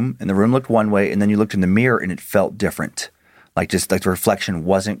the room and the room looked one way and then you looked in the mirror and it felt different. Like the reflection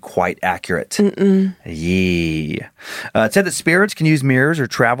wasn't quite accurate. Yee. It said that spirits can use mirrors or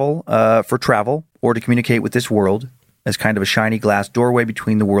travel or to communicate with this world. as kind of a shiny glass doorway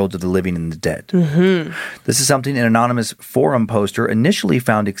between the worlds of the living and the dead. This is something an anonymous forum poster initially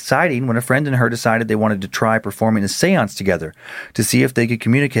found exciting when a friend and her decided they wanted to try performing a seance together to see if they could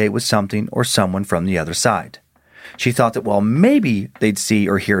communicate with something or someone from the other side. She thought that while maybe they'd see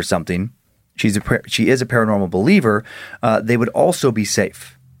or hear something, she is a paranormal believer, they would also be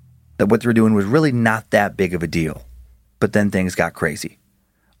safe. That what they were doing was really not that big of a deal. But then things got crazy.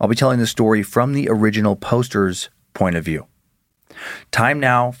 I'll be telling the story from the original poster's point of view. Time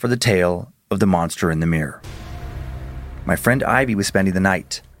now for the tale of the monster in the mirror. My friend Ivy was spending the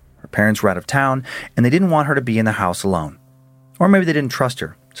night. Her parents were out of town, and they didn't want her to be in the house alone. Or maybe they didn't trust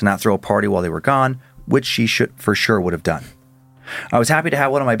her to not throw a party while they were gone, which she for sure would have done. I was happy to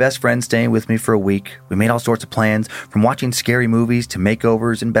have one of my best friends staying with me for a week. We made all sorts of plans, from watching scary movies to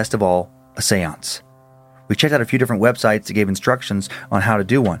makeovers, and best of all, a seance. We checked out a few different websites that gave instructions on how to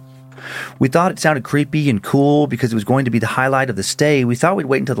do one. We thought it sounded creepy and cool because it was going to be the highlight of the stay. We thought we'd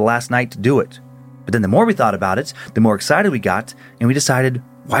wait until the last night to do it. But then the more we thought about it, the more excited we got, and we decided,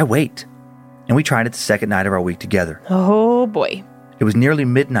 why wait? And we tried it the second night of our week together. Oh boy. It was nearly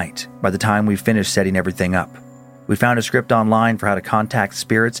midnight by the time we finished setting everything up. We found a script online for how to contact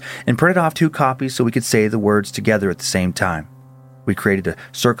spirits and printed off 2 copies so we could say the words together at the same time. We created a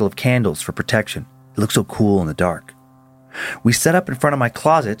circle of candles for protection. It looked so cool in the dark. We set up in front of my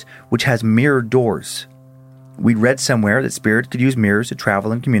closet, which has mirror doors. We'd read somewhere that spirits could use mirrors to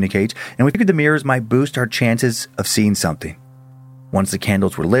travel and communicate, and we figured the mirrors might boost our chances of seeing something. Once the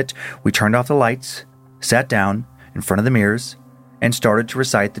candles were lit, we turned off the lights, sat down in front of the mirrors, and started to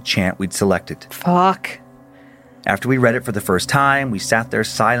recite the chant we'd selected. Fuck. After we read it for the first time, we sat there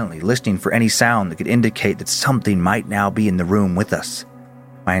silently, listening for any sound that could indicate that something might now be in the room with us.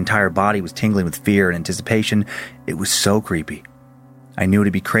 My entire body was tingling with fear and anticipation. It was so creepy. I knew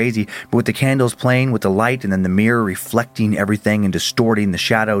it'd be crazy, but with the candles playing with the light and then the mirror reflecting everything and distorting the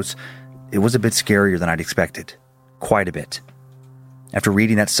shadows, it was a bit scarier than I'd expected. Quite a bit. After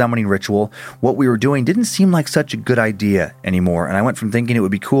reading that summoning ritual, what we were doing didn't seem like such a good idea anymore, and I went from thinking it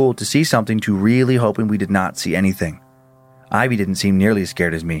would be cool to see something to really hoping we did not see anything. Ivy didn't seem nearly as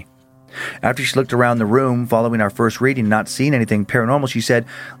scared as me. After she looked around the room following our first reading, not seeing anything paranormal, she said,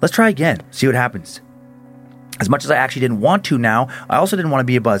 "Let's try again, see what happens." As much as I actually didn't want to now, I also didn't want to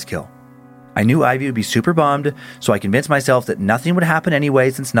be a buzzkill. I knew Ivy would be super bummed, so I convinced myself that nothing would happen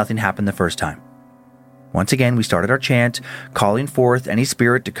anyway since nothing happened the first time. Once again, we started our chant, calling forth any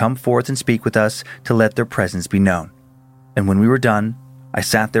spirit to come forth and speak with us to let their presence be known. And when we were done, I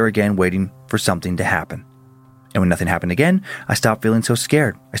sat there again waiting for something to happen. And when nothing happened again, I stopped feeling so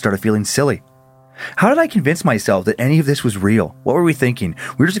scared. I started feeling silly. How did I convince myself that any of this was real? What were we thinking?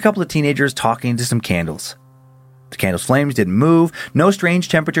 We were just a couple of teenagers talking to some candles. The candle's flames didn't move. No strange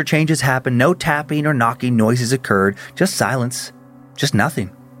temperature changes happened. No tapping or knocking noises occurred. Just silence. Just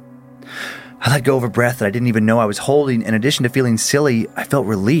nothing. I let go of a breath that I didn't even know I was holding. In addition to feeling silly, I felt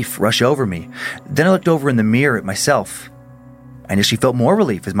relief rush over me. Then I looked over in the mirror at myself. I initially felt more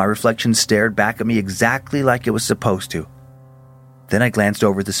relief as my reflection stared back at me exactly like it was supposed to. Then I glanced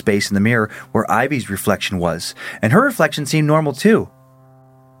over at the space in the mirror where Ivy's reflection was, and her reflection seemed normal too.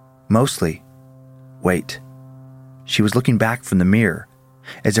 Mostly. Wait. She was looking back from the mirror,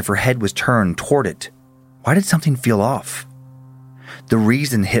 as if her head was turned toward it. Why did something feel off? The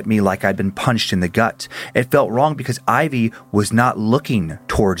reason hit me like I'd been punched in the gut. It felt wrong because Ivy was not looking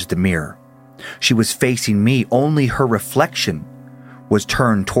towards the mirror. She was facing me. Only her reflection was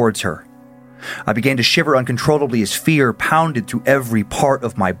turned towards her. I began to shiver uncontrollably as fear pounded through every part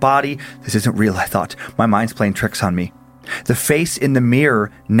of my body. This isn't real, I thought. My mind's playing tricks on me. The face in the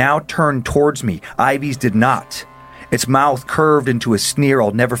mirror now turned towards me. Ivy's did not. Its mouth curved into a sneer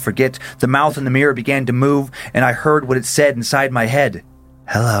I'll never forget. The mouth in the mirror began to move, and I heard what it said inside my head.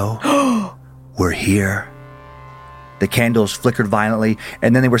 "Hello. We're here." The candles flickered violently,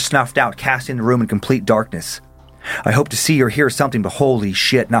 and then they were snuffed out, casting the room in complete darkness. I hoped to see or hear something, but holy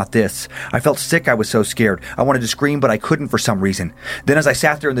shit, not this. I felt sick. I was so scared. I wanted to scream, but I couldn't for some reason. Then as I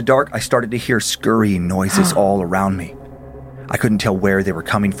sat there in the dark, I started to hear scurrying noises all around me. I couldn't tell where they were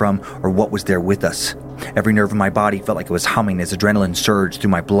coming from or what was there with us. Every nerve in my body felt like it was humming as adrenaline surged through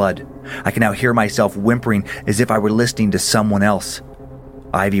my blood. I could now hear myself whimpering as if I were listening to someone else.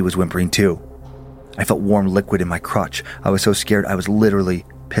 Ivy was whimpering too. I felt warm liquid in my crotch. I was so scared I was literally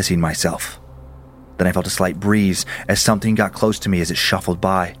pissing myself. Then I felt a slight breeze as something got close to me as it shuffled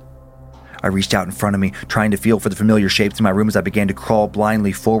by. I reached out in front of me, trying to feel for the familiar shapes in my room as I began to crawl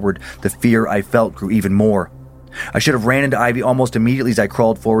blindly forward. The fear I felt grew even more. I should have ran into Ivy almost immediately as I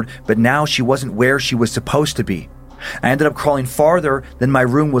crawled forward, but now she wasn't where she was supposed to be. I ended up crawling farther than my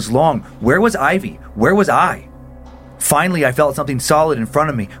room was long. Where was Ivy? Where was I? Finally, I felt something solid in front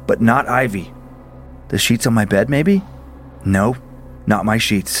of me, but not Ivy. The sheets on my bed, maybe? No, not my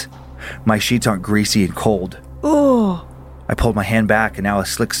sheets. My sheets aren't greasy and cold. Oh. I pulled my hand back, and now a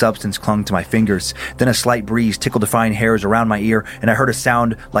slick substance clung to my fingers. Then a slight breeze tickled the fine hairs around my ear, and I heard a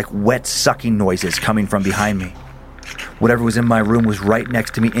sound like wet sucking noises coming from behind me. Whatever was in my room was right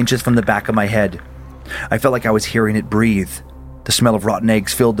next to me, inches from the back of my head. I felt like I was hearing it breathe. The smell of rotten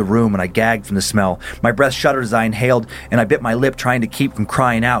eggs filled the room, and I gagged from the smell. My breath shuddered as I inhaled, and I bit my lip, trying to keep from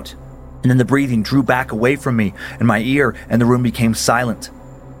crying out. And then the breathing drew back away from me and my ear, and the room became silent.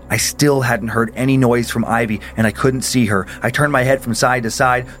 I still hadn't heard any noise from Ivy, and I couldn't see her. I turned my head from side to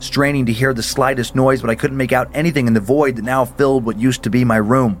side, straining to hear the slightest noise, but I couldn't make out anything in the void that now filled what used to be my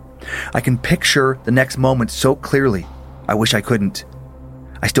room. I can picture the next moment so clearly. I wish I couldn't.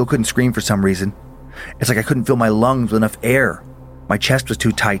 I still couldn't scream for some reason. It's like I couldn't fill my lungs with enough air. My chest was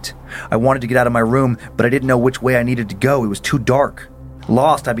too tight. I wanted to get out of my room, but I didn't know which way I needed to go. It was too dark.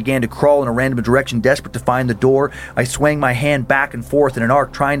 Lost, I began to crawl in a random direction, desperate to find the door. I swung my hand back and forth in an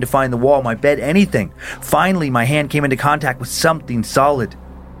arc, trying to find the wall, my bed, anything. Finally, my hand came into contact with something solid.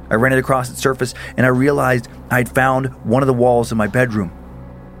 I ran it across its surface, and I realized I had found one of the walls of my bedroom.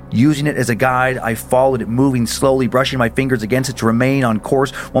 Using it as a guide, I followed it, moving slowly, brushing my fingers against it to remain on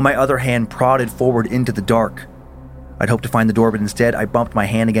course, while my other hand prodded forward into the dark. I'd hoped to find the door, but instead I bumped my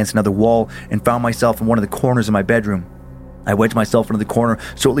hand against another wall and found myself in one of the corners of my bedroom. I wedged myself into the corner,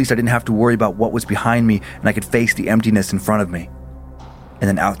 so at least I didn't have to worry about what was behind me, and I could face the emptiness in front of me. And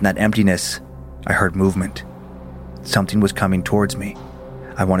then out in that emptiness, I heard movement. Something was coming towards me.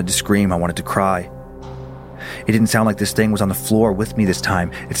 I wanted to scream, I wanted to cry. It didn't sound like this thing was on the floor with me this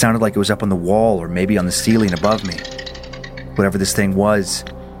time. It sounded like it was up on the wall or maybe on the ceiling above me. Whatever this thing was,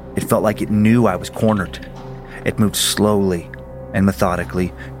 it felt like it knew I was cornered. It moved slowly and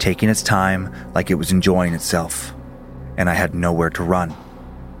methodically, taking its time like it was enjoying itself. And I had nowhere to run.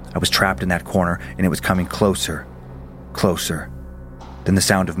 I was trapped in that corner, and it was coming closer, closer. Then the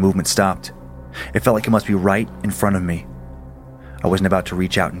sound of movement stopped. It felt like it must be right in front of me. I wasn't about to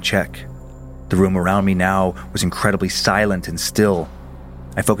reach out and check. The room around me now was incredibly silent and still.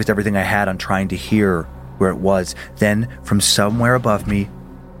 I focused everything I had on trying to hear where it was. Then, from somewhere above me,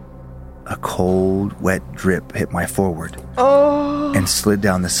 a cold, wet drip hit my forehead and slid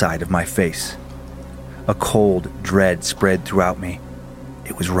down the side of my face. A cold dread spread throughout me.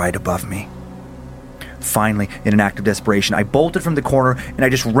 It was right above me. Finally, in an act of desperation, I bolted from the corner and I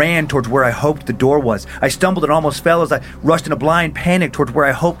just ran towards where I hoped the door was. I stumbled and almost fell as I rushed in a blind panic towards where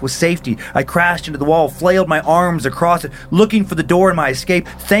I hoped was safety. I crashed into the wall, flailed my arms across it, looking for the door in my escape.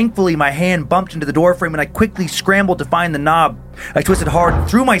 Thankfully, my hand bumped into the door frame and I quickly scrambled to find the knob. I twisted hard and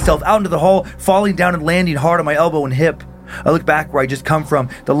threw myself out into the hall, falling down and landing hard on my elbow and hip. I looked back where I just come from,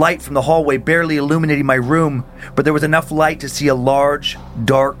 the light from the hallway barely illuminating my room, but there was enough light to see a large,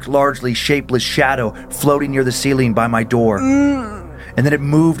 dark, largely shapeless shadow floating near the ceiling by my door. And then it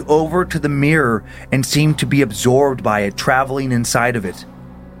moved over to the mirror and seemed to be absorbed by it, traveling inside of it.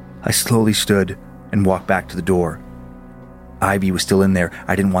 I slowly stood and walked back to the door. Ivy was still in there.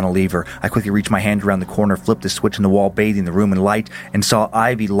 I didn't want to leave her. I quickly reached my hand around the corner, flipped the switch in the wall, bathing the room in light, and saw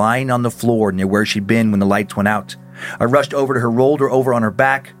Ivy lying on the floor near where she'd been when the lights went out. I rushed over to her, rolled her over on her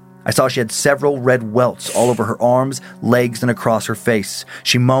back. I saw she had several red welts all over her arms, legs, and across her face.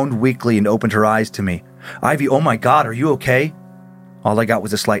 She moaned weakly and opened her eyes to me. "Ivy, oh my God, are you okay?" All I got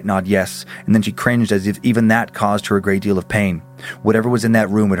was a slight nod yes, and then she cringed as if even that caused her a great deal of pain. Whatever was in that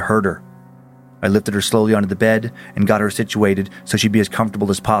room had hurt her. I lifted her slowly onto the bed and got her situated so she'd be as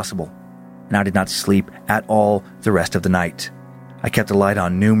comfortable as possible. And I did not sleep at all the rest of the night. I kept a light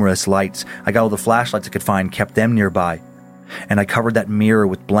on, numerous lights. I got all the flashlights I could find, kept them nearby. And I covered that mirror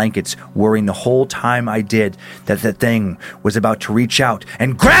with blankets, worrying the whole time I did that the thing was about to reach out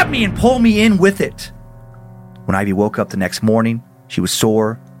and grab me and pull me in with it. When Ivy woke up the next morning, she was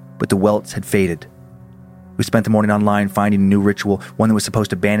sore, but the welts had faded. We spent the morning online finding a new ritual, one that was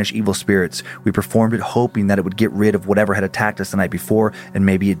supposed to banish evil spirits. We performed it hoping that it would get rid of whatever had attacked us the night before, and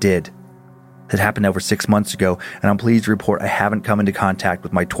maybe it did. It happened over 6 months ago, and I'm pleased to report I haven't come into contact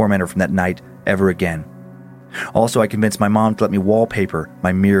with my tormentor from that night ever again. Also, I convinced my mom to let me wallpaper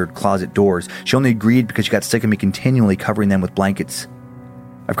my mirrored closet doors. She only agreed because she got sick of me continually covering them with blankets.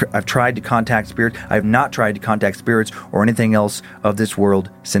 I've tried to contact spirits. I have not tried to contact spirits or anything else of this world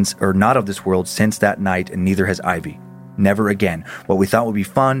since that night, and neither has Ivy. Never again. What we thought would be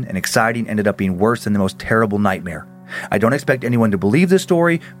fun and exciting ended up being worse than the most terrible nightmare. I don't expect anyone to believe this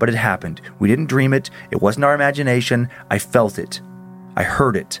story, but it happened. We didn't dream it. It wasn't our imagination. I felt it. I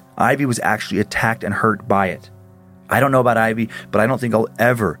heard it. Ivy was actually attacked and hurt by it. I don't know about Ivy, but I don't think I'll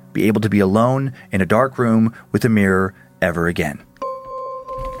ever be able to be alone in a dark room with a mirror ever again.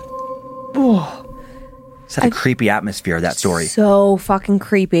 It's had a creepy atmosphere, that story. So fucking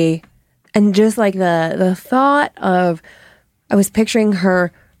creepy. And just like the thought of, I was picturing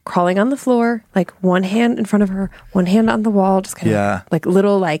her crawling on the floor, like one hand in front of her, one hand on the wall, just kind of like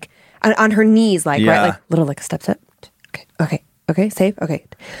little, like on her knees, like, right? Like little, like a step. Okay, safe, okay.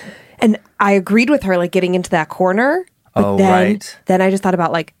 And I agreed with her, like getting into that corner. But then I just thought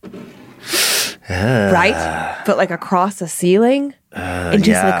about like, right? But like across the ceiling and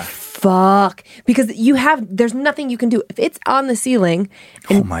just like, fuck. Because there's nothing you can do. If it's on the ceiling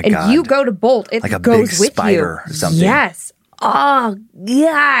and, and you go to bolt, it like a goes big with spider you. Or something. Yes. Oh,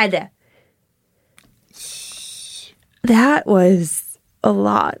 God. That was a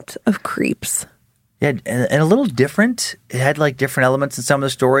lot of creeps. Yeah, and a little different. It had like different elements in some of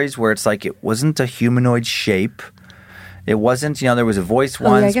the stories where it's like it wasn't a humanoid shape. It wasn't, there was a voice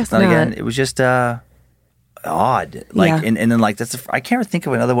once. I guess but not. Again, it was just odd. Like, and then like I can't think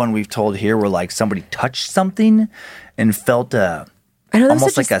of another one we've told here where like somebody touched something and felt I know,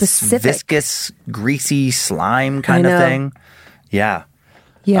 almost like specific. a viscous, greasy slime kind of thing. Yeah.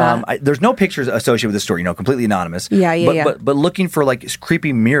 Yeah. There's no pictures associated with the story, completely anonymous. But looking for like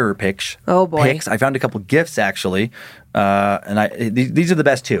creepy mirror pics. Oh boy. I found a couple gifts actually. And these are the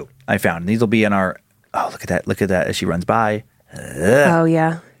best two I found. These will be in our, look at that as she runs by. Oh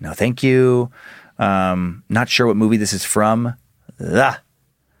yeah. No, thank you. Not sure what movie this is from.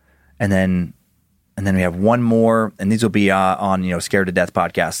 And then we have one more, and these will be on Scared to Death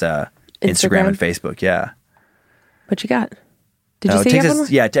podcast, Instagram and Facebook. Yeah. What you got? Did you say you have one more?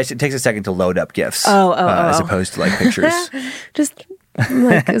 Yeah, it takes a second to load up gifts. As opposed to like pictures. Just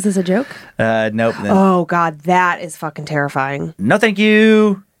like, is this a joke? Nope. Oh God, that is fucking terrifying. No, thank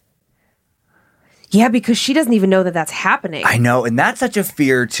you. Yeah, because she doesn't even know that that's happening. I know, and that's such a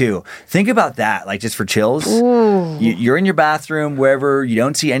fear too. Think about that, like just for chills. You're in your bathroom, wherever, you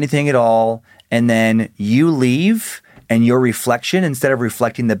don't see anything at all, and then you leave, and your reflection, instead of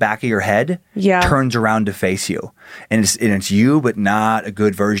reflecting the back of your head, turns around to face you. And it's you, but not a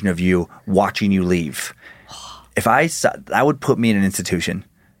good version of you watching you leave. If I saw, that would put me in an institution.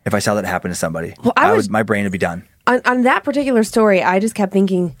 If I saw that happen to somebody, my brain would be done. On that particular story, I just kept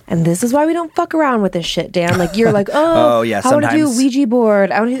thinking, and this is why we don't fuck around with this shit, Dan. Like, you're like, I want to do a Ouija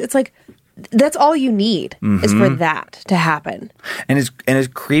board. It's like, that's all you need is for that to happen. And as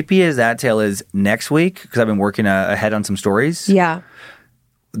creepy as that tale is, next week, because I've been working ahead on some stories. Yeah.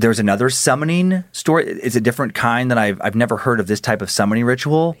 There's another summoning story. It's a different kind that I've never heard of this type of summoning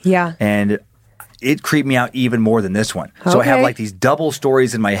ritual. Yeah. And it creeped me out even more than this one. So I have like these double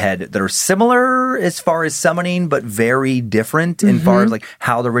stories in my head that are similar as far as summoning, but very different in far as like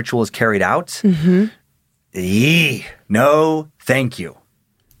how the ritual is carried out. No, thank you.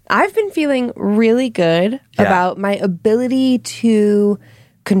 I've been feeling really good about my ability to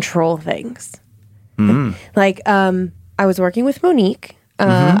control things. Like, I was working with Monique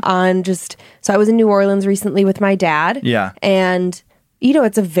on so I was in New Orleans recently with my dad. Yeah. And,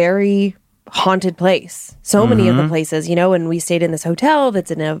 it's a very haunted place. So many of the places, and we stayed in this hotel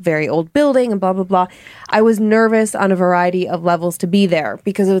that's in a very old building and blah, blah, blah. I was nervous on a variety of levels to be there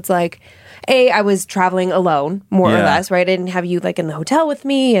because it's like, I was traveling alone, more or less, right? I didn't have you like in the hotel with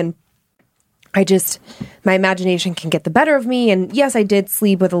me, and my imagination can get the better of me. And yes, I did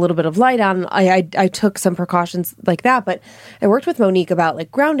sleep with a little bit of light on. I took some precautions like that, but I worked with Monique about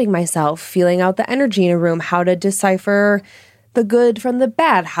like grounding myself, feeling out the energy in a room, how to decipher the good from the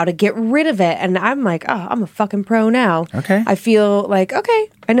bad, how to get rid of it. And I'm like, I'm a fucking pro now. Okay. I feel like,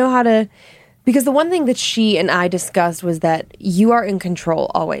 I know how to, because the one thing that she and I discussed was that you are in control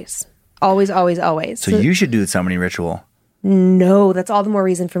always. Always, always, always. So you should do the summoning ritual. No, that's all the more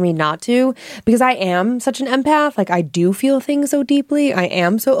reason for me not to, because I am such an empath. Like, I do feel things so deeply. I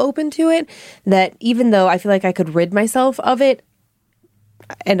am so open to it that even though I feel like I could rid myself of it,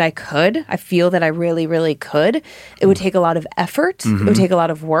 and I feel that I really, really could, it would take a lot of effort. It would take a lot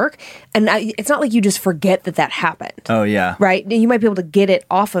of work. And it's not like you just forget that that happened. Oh, yeah. Right? You might be able to get it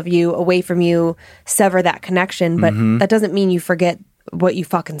off of you, away from you, sever that connection, but that doesn't mean you forget what you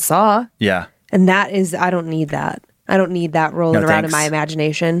fucking saw. Yeah. And that is, I don't need that. I don't need that rolling around in my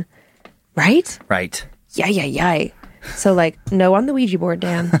imagination. Right? Right. Yay. So, like, no on the Ouija board,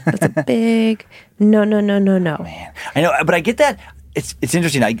 Dan. That's a big no. Man. I know, but I get that. It's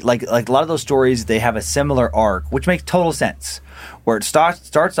interesting. Like a lot of those stories, they have a similar arc, which makes total sense. Where it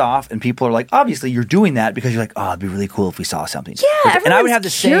starts off, and people are like, obviously, you're doing that because you're like, it'd be really cool if we saw something. Yeah, and I would have the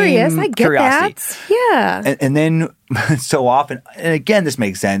curious. same I get curiosity. that. Yeah. And then so often, and again, this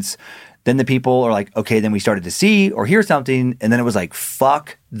makes sense. Then the people are like, okay, then we started to see or hear something, and then it was like,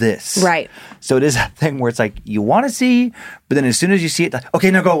 fuck this. Right. So it is a thing where it's like, you want to see, but then as soon as you see it, like,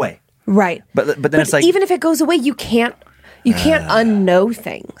 okay, now go away. Right. But then it's like, even if it goes away, you can't unknow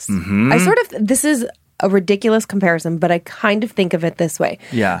things. Mm-hmm. I sort of, this is a ridiculous comparison, but I kind of think of it this way.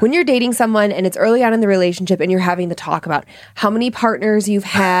 Yeah. When you're dating someone and it's early on in the relationship and you're having to talk about how many partners you've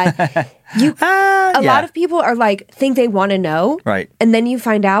had, a lot of people are like, think they want to know. Right. And then you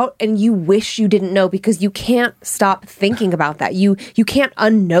find out and you wish you didn't know because you can't stop thinking about that. You can't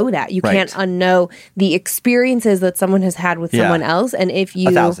unknow that. You Right. can't unknow the experiences that someone has had with someone else. And if you...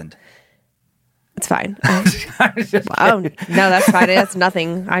 1,000. It's fine. Oh, no, that's fine. That's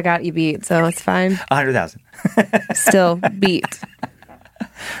nothing. I got you beat, so it's fine. 100,000. Still beat.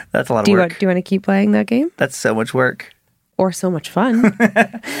 That's a lot Do of you work. want to keep playing that game? That's so much work. Or so much fun.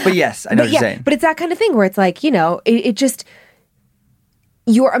 But yes, I know what you're saying. But it's that kind of thing where it's like, it just...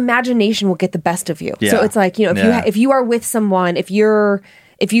 Your imagination will get the best of you. Yeah. So it's like, if you are with someone, if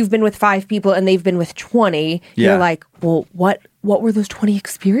you've been with 5 people and they've been with 20, Yeah. you're like, well, what were those 20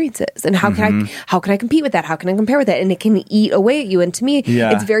 experiences? And how can I compete with that? How can I compare with that? And it can eat away at you. And to me,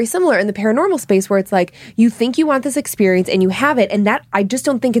 Yeah. it's very similar in the paranormal space where it's like, you think you want this experience and you have it. And that, I just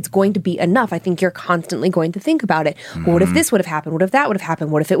don't think it's going to be enough. I think you're constantly going to think about it. Well, what if this would have happened? What if that would have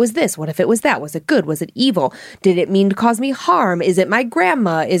happened? What if it was this? What if it was that? Was it good? Was it evil? Did it mean to cause me harm? Is it my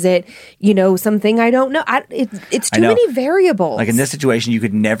grandma? Is it, something I don't know? It's too know. many variables. Like in this situation, you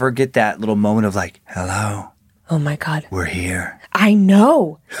could never get that little moment of like, hello, Oh my God. we're here. I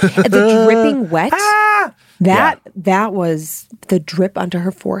know. The dripping wet. Ah! That was the drip onto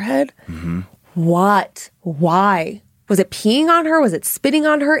her forehead. Mm-hmm. What? Why? Was it peeing on her? Was it spitting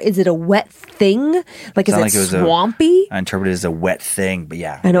on her? Is it a wet thing? Like, is Sounded it like it was swampy? I interpreted it as a wet thing, but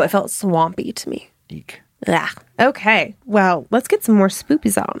yeah. I know, it felt swampy to me. Eek. Ah, okay. Well, let's get some more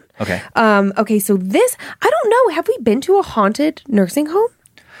spoopies on. Okay. Okay, so this, I don't know. Have we been to a haunted nursing home?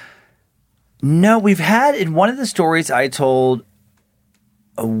 No, we've had in one of the stories I told,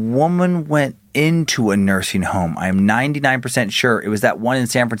 a woman went into a nursing home. I'm 99% sure it was that one in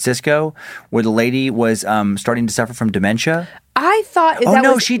San Francisco where the lady was starting to suffer from dementia. I thought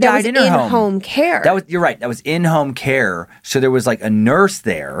She died in her home. home care. You're right. That was in home care. So there was like a nurse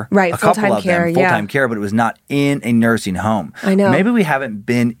there, Right, A couple full-time of care, them, yeah. full-time care, but it was not in a nursing home. I know. Maybe we haven't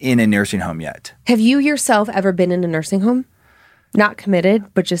been in a nursing home yet. Have you yourself ever been in a nursing home? Not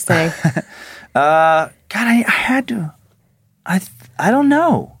committed, but just saying. God, I had to. I don't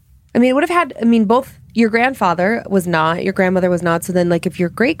know. I mean, it would have had, both your grandfather was not, your grandmother was not. So then, like, if your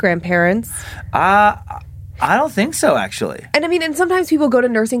great grandparents. I don't think so, actually. And and sometimes people go to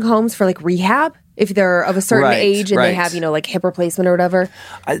nursing homes for like rehab if they're of a certain Right, age and they right. have, like hip replacement or whatever.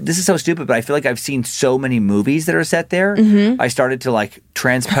 This is so stupid, but I feel like I've seen so many movies that are set there. Mm-hmm. I started to like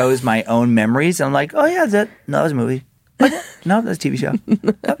transpose my own memories. And I'm like, oh yeah, that was a movie. No, that's a TV show.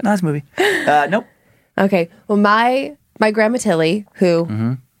 No, that's a movie. Nope. Okay. Well, my grandma Tilly,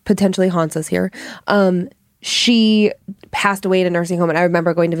 who potentially haunts us here, she passed away in a nursing home, and I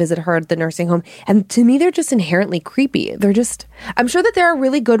remember going to visit her at the nursing home. And to me, they're just inherently creepy. I'm sure that there are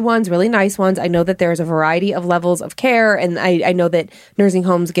really good ones, really nice ones. I know that there's a variety of levels of care, and I know that nursing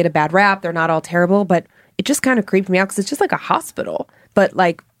homes get a bad rap. They're not all terrible, but it just kind of creeped me out because it's just like a hospital, but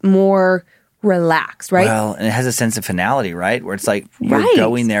like more relaxed, right? Well, and it has a sense of finality, right? Where it's like you're Right.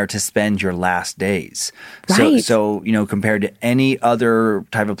 going there to spend your last days. Right. So compared to any other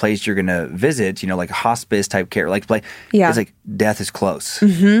type of place you're going to visit, like a hospice type care, like play, Yeah. it's like death is close.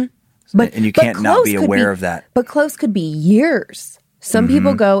 Mm-hmm. And you can't not be close could aware of that. But close could be years. Some Mm-hmm.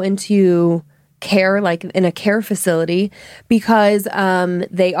 people go into care, like in a care facility, because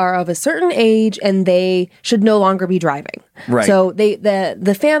they are of a certain age and they should no longer be driving. Right. So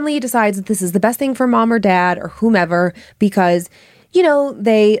the family decides that this is the best thing for mom or dad or whomever because,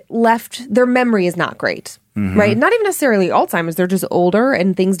 they left, their memory is not great. Mm-hmm. Right? Not even necessarily Alzheimer's. They're just older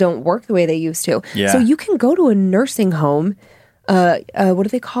and things don't work the way they used to. Yeah. So you can go to a nursing home, what do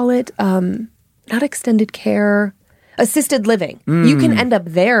they call it? Not extended care, assisted living. You can end up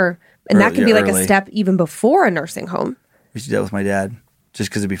there. And that could be like Early. a step even before a nursing home. We should do that with my dad just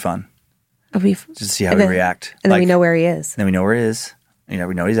because it'd be fun. Just to see how he react. And then we Like- know where he is. Then we know where he is. We know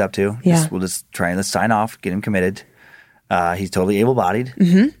what he's up to. Yeah. We'll just try and let's sign off, get him committed. He's totally able-bodied,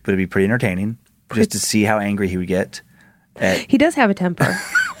 Mm-hmm. but it'd be pretty entertaining just to see how angry he would get. He does have a temper,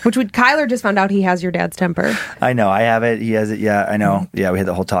 Kyler just found out he has your dad's temper. I know. I have it. He has it. Yeah, I know. Mm-hmm. Yeah, we had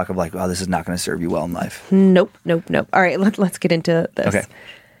the whole talk of like, wow, this is not going to serve you well in life. Nope. All right, let's get into this. Okay.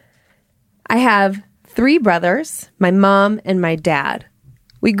 I have 3 brothers, my mom and my dad.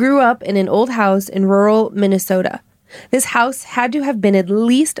 We grew up in an old house in rural Minnesota. This house had to have been at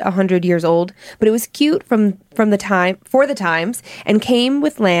least 100 years old, but it was cute for the times and came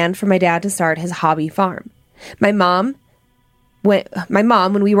with land for my dad to start his hobby farm. My mom,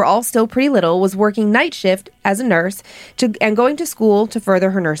 when we were all still pretty little, was working night shift as a nurse and going to school to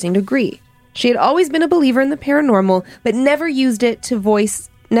further her nursing degree. She had always been a believer in the paranormal, but never used to voice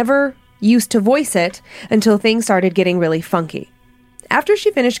it until things started getting really funky. After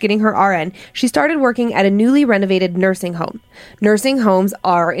she finished getting her RN, she started working at a newly renovated nursing home. Nursing homes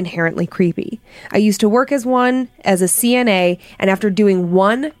are inherently creepy. I used to work as a CNA, and after doing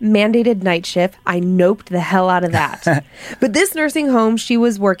one mandated night shift, I noped the hell out of that. But this nursing home she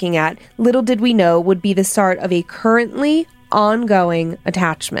was working at, little did we know, would be the start of a currently ongoing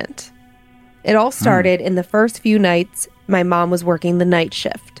attachment. It all started in the first few nights my mom was working the night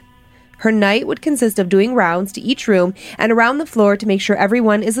shift. Her night would consist of doing rounds to each room and around the floor to make sure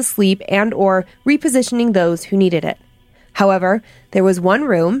everyone is asleep and or repositioning those who needed it. However, there was one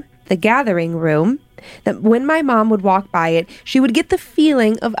room, the gathering room, that when my mom would walk by it, she would get the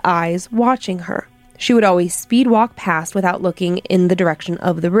feeling of eyes watching her. She would always speed walk past without looking in the direction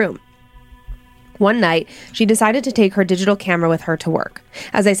of the room. One night, she decided to take her digital camera with her to work.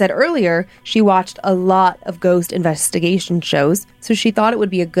 As I said earlier, she watched a lot of ghost investigation shows, so she thought it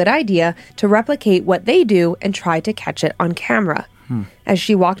would be a good idea to replicate what they do and try to catch it on camera. As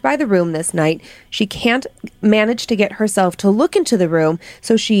she walked by the room this night, she can't manage to get herself to look into the room,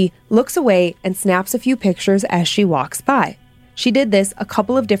 so she looks away and snaps a few pictures as she walks by. She did this a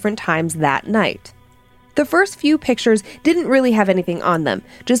couple of different times that night. The first few pictures didn't really have anything on them,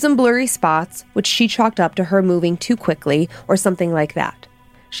 just some blurry spots, which she chalked up to her moving too quickly or something like that.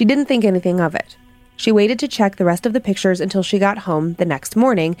 She didn't think anything of it. She waited to check the rest of the pictures until she got home the next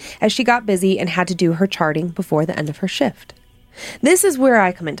morning, as she got busy and had to do her charting before the end of her shift. This is where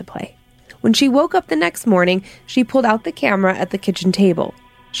I come into play. When she woke up the next morning, she pulled out the camera at the kitchen table.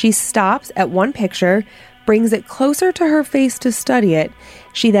 She stops at one picture, brings it closer to her face to study it.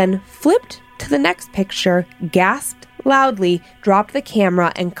 She then flipped to the next picture, gasped loudly, dropped the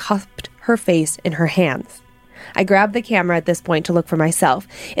camera, and cupped her face in her hands. I grabbed the camera at this point to look for myself.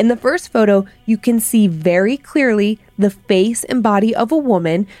 In the first photo, you can see very clearly the face and body of a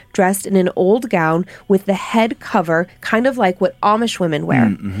woman dressed in an old gown with the head cover, kind of like what Amish women wear.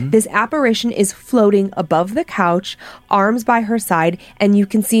 Mm-hmm. This apparition is floating above the couch, arms by her side, and you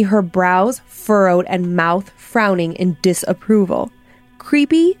can see her brows furrowed and mouth frowning in disapproval.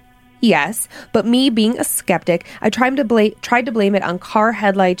 Creepy? Yes, but me being a skeptic, I tried to blame it on car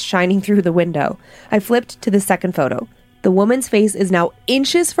headlights shining through the window. I flipped to the second photo. The woman's face is now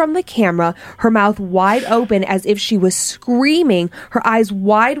inches from the camera, her mouth wide open as if she was screaming, her eyes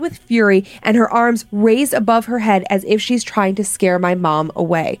wide with fury, and her arms raised above her head as if she's trying to scare my mom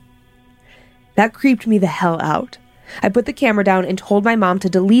away. That creeped me the hell out. I put the camera down and told my mom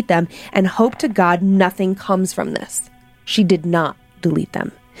to delete them and hope to God nothing comes from this. She did not delete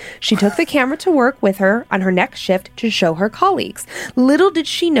them. She took the camera to work with her on her next shift to show her colleagues. Little did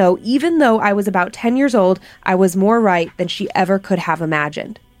she know, even though I was about 10 years old, I was more right than she ever could have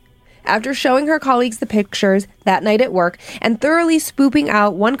imagined. After showing her colleagues the pictures that night at work and thoroughly spooping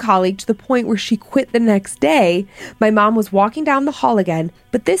out one colleague to the point where she quit the next day, my mom was walking down the hall again,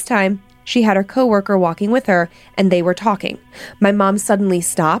 but this time she had her coworker walking with her and they were talking. My mom suddenly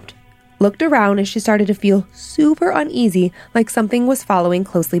stopped, looked around, and she started to feel super uneasy, like something was following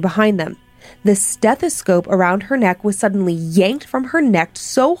closely behind them. The stethoscope around her neck was suddenly yanked from her neck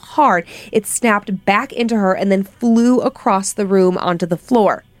so hard it snapped back into her and then flew across the room onto the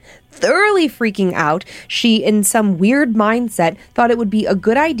floor. Thoroughly freaking out, she, in some weird mindset, thought it would be a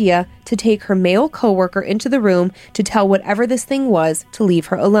good idea to take her male coworker into the room to tell whatever this thing was to leave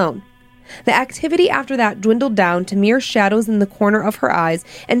her alone. The activity after that dwindled down to mere shadows in the corner of her eyes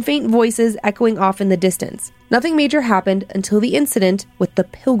and faint voices echoing off in the distance. Nothing major happened until the incident with the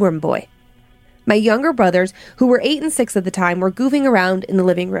Pilgrim Boy. My younger brothers, who were 8 and 6 at the time, were goofing around in the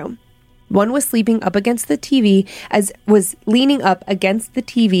living room. One was leaning up against the TV as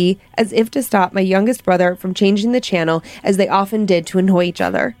if to stop my youngest brother from changing the channel, as they often did to annoy each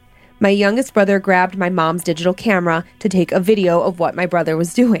other. My youngest brother grabbed my mom's digital camera to take a video of what my brother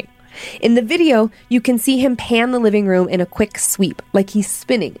was doing. In the video, you can see him pan the living room in a quick sweep, like he's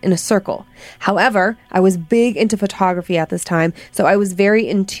spinning in a circle. However, I was big into photography at this time, so I was very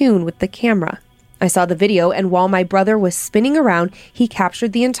in tune with the camera. I saw the video, and while my brother was spinning around, he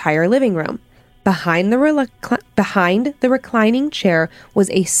captured the entire living room. Behind the reclining chair was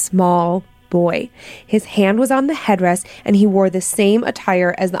a small boy. His hand was on the headrest, and he wore the same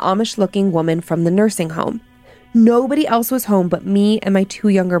attire as the Amish-looking woman from the nursing home. Nobody else was home but me and my 2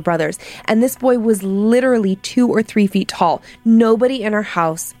 younger brothers. And this boy was literally 2 or 3 feet tall. Nobody in our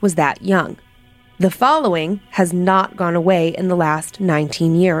house was that young. The following has not gone away in the last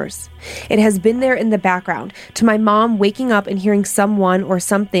 19 years. It has been there in the background, to my mom waking up and hearing someone or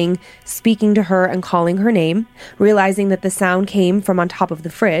something speaking to her and calling her name, realizing that the sound came from on top of the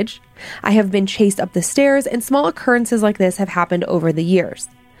fridge. I have been chased up the stairs, and small occurrences like this have happened over the years.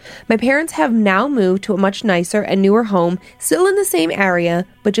 My parents have now moved to a much nicer and newer home, still in the same area,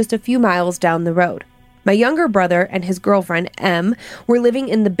 but just a few miles down the road. My younger brother and his girlfriend, M, were living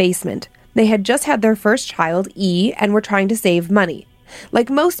in the basement. They had just had their first child, E, and were trying to save money. Like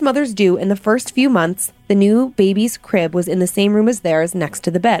most mothers do in the first few months, the new baby's crib was in the same room as theirs, next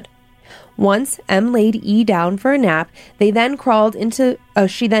to the bed. Once M laid E down for a nap, she then crawled into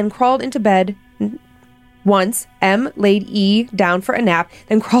bed. Once M laid E down for a nap,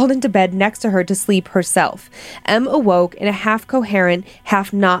 then crawled into bed next to her to sleep herself. M awoke in a half-coherent,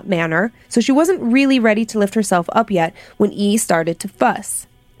 half-not manner, so she wasn't really ready to lift herself up yet when E started to fuss.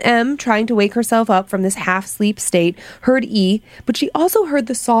 M, trying to wake herself up from this half-sleep state, heard E, but she also heard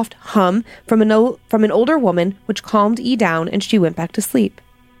the soft hum from an older woman, which calmed E down, and she went back to sleep.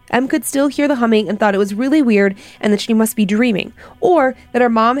 M could still hear the humming and thought it was really weird and that she must be dreaming, or that her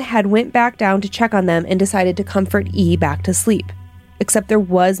mom had went back down to check on them and decided to comfort E back to sleep. Except there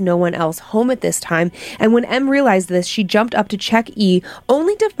was no one else home at this time, and when M realized this, she jumped up to check E,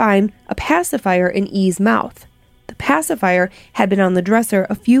 only to find a pacifier in E's mouth. The pacifier had been on the dresser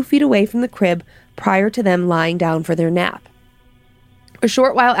a few feet away from the crib prior to them lying down for their nap. A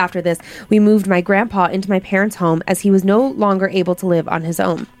short while after this, we moved my grandpa into my parents' home as he was no longer able to live on his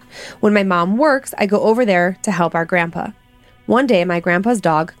own. When my mom works, I go over there to help our grandpa. One day, my grandpa's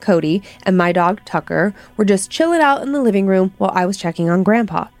dog, Cody, and my dog, Tucker, were just chilling out in the living room while I was checking on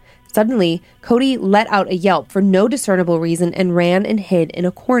grandpa. Suddenly, Cody let out a yelp for no discernible reason and ran and hid in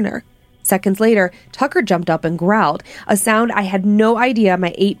a corner. Seconds later, Tucker jumped up and growled, a sound I had no idea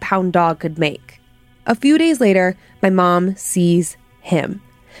my 8-pound dog could make. A few days later, my mom sees him.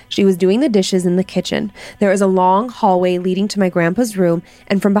 She was doing the dishes in the kitchen. There is a long hallway leading to my grandpa's room,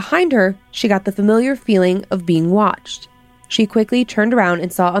 and from behind her, she got the familiar feeling of being watched. She quickly turned around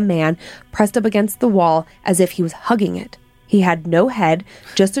and saw a man pressed up against the wall as if he was hugging it. He had no head,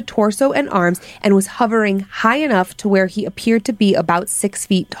 just a torso and arms, and was hovering high enough to where he appeared to be about 6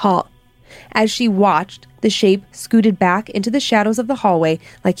 feet tall. As she watched, the shape scooted back into the shadows of the hallway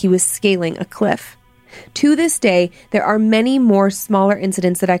like he was scaling a cliff. To this day, there are many more smaller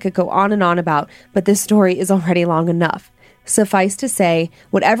incidents that I could go on and on about, but this story is already long enough. Suffice to say,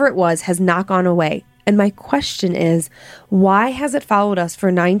 whatever it was has not gone away. And my question is, why has it followed us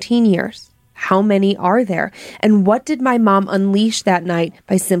for 19 years? How many are there? And what did my mom unleash that night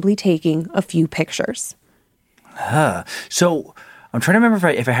by simply taking a few pictures? So I'm trying to remember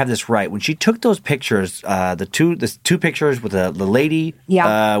if I have this right. When she took those pictures, the two pictures with the lady,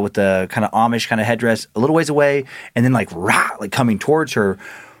 with the kind of Amish kind of headdress, a little ways away, and then like coming towards her.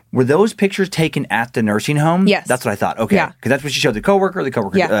 Were those pictures taken at the nursing home? Yes. That's what I thought. Okay. Because that's what she showed the coworker. The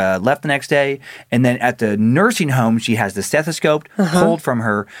coworker left the next day. And then at the nursing home, she has the stethoscope pulled from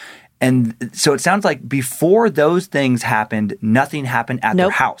her. And so it sounds like before those things happened, nothing happened at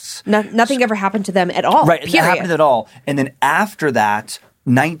their house. Nothing ever happened to them at all. Right. It happened at all. And then after that,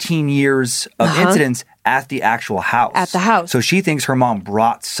 19 years of incidents at the actual house. At the house. So she thinks her mom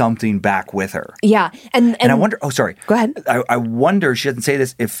brought something back with her. Yeah. And I wonder, sorry. Go ahead. I wonder, she doesn't say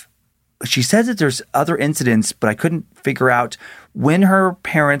this, if she says that there's other incidents, but I couldn't figure out when her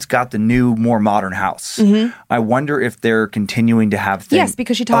parents got the new, more modern house. I wonder if they're continuing to have things. Yes,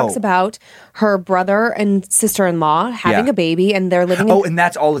 because she talks about her brother and sister-in-law having a baby, and they're living in... and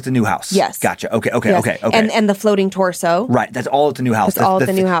that's all at the new house. Yes. Gotcha. Okay. And the floating torso. Right. That's all at the new house. That's all at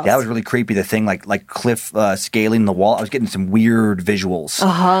the new house. That was really creepy. The thing like cliff scaling the wall. I was getting some weird visuals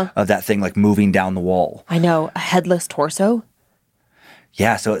of that thing like moving down the wall. I know. A headless torso.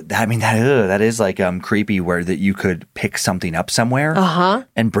 Yeah, so I mean that is like creepy, where that you could pick something up somewhere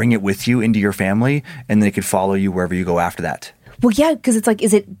and bring it with you into your family, and they could follow you wherever you go after that. Well, yeah, because it's like,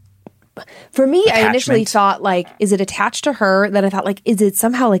 is it? For me, I initially thought like, is it attached to her? Then I thought like, is it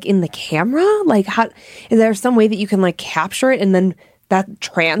somehow like in the camera? Like, how is there some way that you can like capture it and then that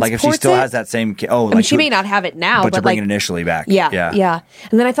transports like if she still has that same I mean, she may not have it now, but to bring like, it initially back. Yeah.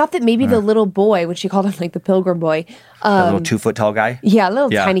 And then I thought that maybe the little boy, when she called him like the pilgrim boy, the little 2-foot tall guy. Yeah, a little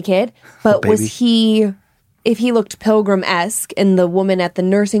tiny kid. But was he? If he looked pilgrim-esque and the woman at the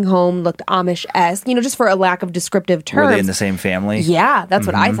nursing home looked Amish-esque, just for a lack of descriptive terms. Were they in the same family? Yeah, that's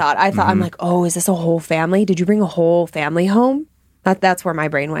what I thought. I'm like, oh, is this a whole family? Did you bring a whole family home? That's where my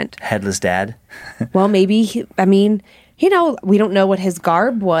brain went. Headless dad. Well, maybe, we don't know what his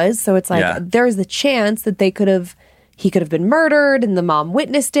garb was. So it's like, there's the chance that he could have been murdered and the mom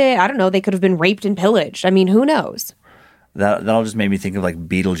witnessed it. I don't know. They could have been raped and pillaged. I mean, who knows? That all just made me think of like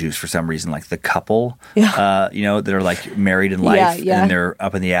Beetlejuice for some reason, like the couple, that are like married in life and they're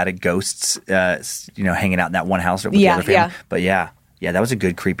up in the attic, ghosts, hanging out in that one house with the other family. But that was a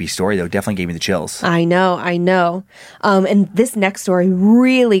good creepy story though. Definitely gave me the chills. I know. And this next story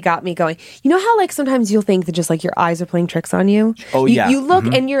really got me going. You know how like sometimes you'll think that just like your eyes are playing tricks on you? Oh yeah. You look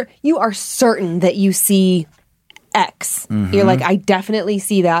and you are certain that you see X. You're like, I definitely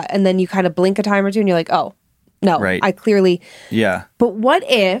see that. And then you kind of blink a time or two and you're like, oh, no, right. I clearly. Yeah. But what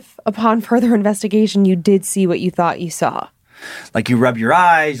if, upon further investigation, you did see what you thought you saw? Like you rub your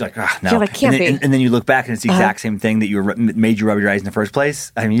eyes, like, no. You're like, can't be. And then you look back and it's the exact same thing that made you rub your eyes in the first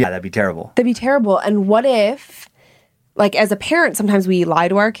place. I mean, yeah, that'd be terrible. That'd be terrible. And what if, like as a parent, sometimes we lie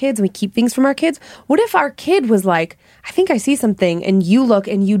to our kids and we keep things from our kids. What if our kid was like, I think I see something, and you look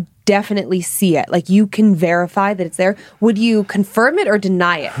and you definitely see it? Like you can verify that it's there. Would you confirm it or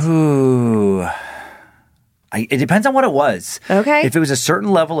deny it? Ooh. It depends on what it was. Okay. If it was a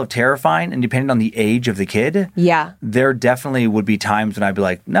certain level of terrifying and depending on the age of the kid, there definitely would be times when I'd be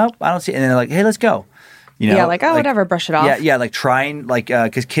like, nope, I don't see it. And then they're like, hey, let's go. Whatever, brush it off. Yeah, like trying, like,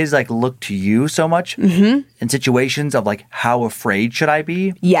 because kids like look to you so much in situations of like, how afraid should I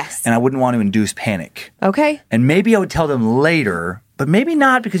be? Yes. And I wouldn't want to induce panic. Okay. And maybe I would tell them later, but maybe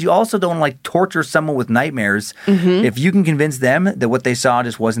not, because you also don't want to like torture someone with nightmares. If you can convince them that what they saw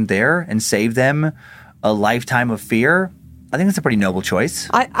just wasn't there and save them a lifetime of fear, I think that's a pretty noble choice.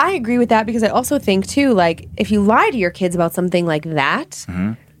 I agree with that, because I also think too, like if you lie to your kids about something like that,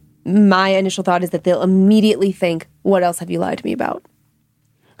 my initial thought is that they'll immediately think, what else have you lied to me about?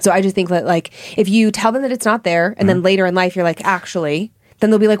 So I just think that like if you tell them that it's not there and then later in life you're like, actually, then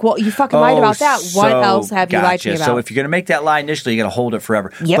they'll be like, well, you fucking lied about that. What else have you lied to me about? So if you're going to make that lie initially, you got to hold it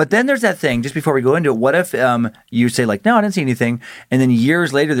forever. Yep. But then there's that thing, just before we go into it, what if you say like, no, I didn't see anything. And then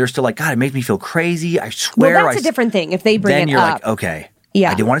years later, they're still like, God, it makes me feel crazy. I swear. Well, that's a different thing. If they bring it up. Then you're like, okay.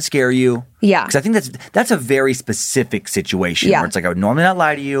 Yeah. I didn't want to scare you. Yeah. Because I think that's a very specific situation where it's like, I would normally not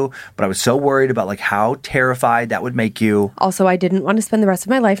lie to you, but I was so worried about like how terrified that would make you. Also, I didn't want to spend the rest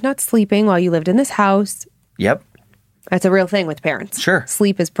of my life not sleeping while you lived in this house. Yep. That's a real thing with parents. Sure.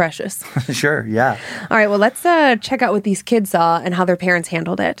 Sleep is precious. Sure, yeah. All right, well, let's check out what these kids saw and how their parents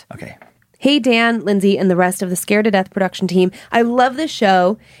handled it. Okay. Hey, Dan, Lindsay, and the rest of the Scared to Death production team. I love this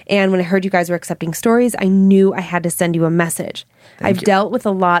show, and when I heard you guys were accepting stories, I knew I had to send you a message. I've dealt with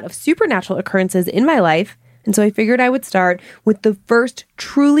a lot of supernatural occurrences in my life, and so I figured I would start with the first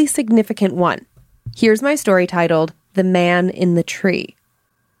truly significant one. Here's my story titled, The Man in the Tree.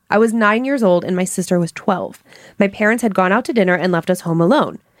 I was 9 years old and my sister was 12. My parents had gone out to dinner and left us home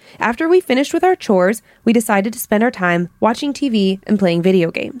alone. After we finished with our chores, we decided to spend our time watching TV and playing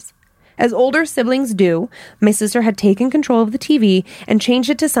video games. As older siblings do, my sister had taken control of the TV and changed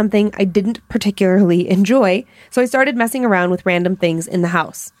it to something I didn't particularly enjoy, so I started messing around with random things in the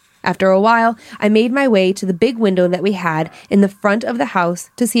house. After a while, I made my way to the big window that we had in the front of the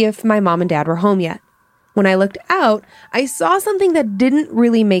house to see if my mom and dad were home yet. When I looked out, I saw something that didn't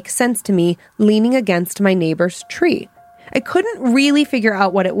really make sense to me leaning against my neighbor's tree. I couldn't really figure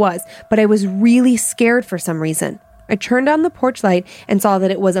out what it was, but I was really scared for some reason. I turned on the porch light and saw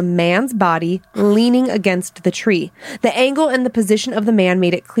that it was a man's body leaning against the tree. The angle and the position of the man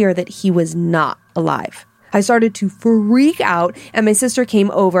made it clear that he was not alive. I started to freak out, and my sister came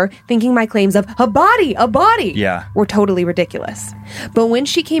over, thinking my claims of a body were totally ridiculous. But when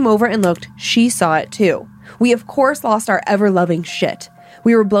she came over and looked, she saw it too. We, of course, lost our ever-loving shit.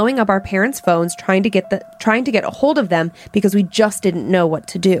 We were blowing up our parents' phones, trying to get a hold of them because we just didn't know what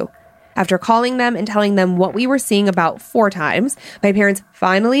to do. After calling them and telling them what we were seeing about 4 times, my parents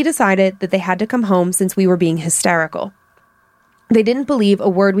finally decided that they had to come home since we were being hysterical. They didn't believe a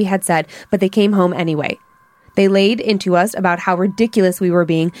word we had said, but they came home anyway. They laid into us about how ridiculous we were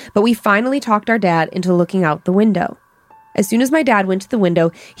being, but we finally talked our dad into looking out the window. As soon as my dad went to the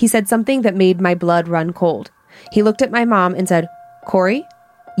window, he said something that made my blood run cold. He looked at my mom and said, "Corey,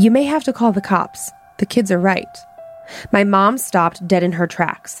 you may have to call the cops. The kids are right." My mom stopped dead in her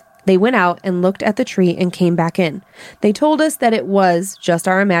tracks. They went out and looked at the tree and came back in. They told us that it was just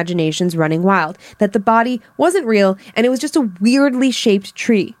our imaginations running wild, that the body wasn't real, and it was just a weirdly shaped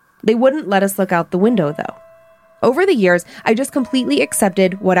tree. They wouldn't let us look out the window, though. Over the years, I just completely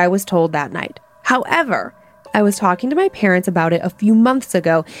accepted what I was told that night. However, I was talking to my parents about it a few months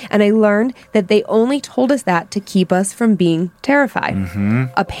ago, and I learned that they only told us that to keep us from being terrified.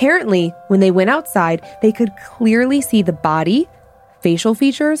 Apparently, when they went outside, they could clearly see the body, facial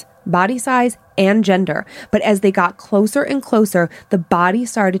features, body size, and gender. But as they got closer and closer, the body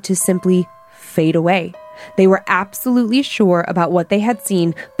started to simply fade away. They were absolutely sure about what they had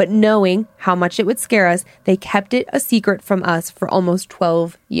seen, but knowing how much it would scare us, they kept it a secret from us for almost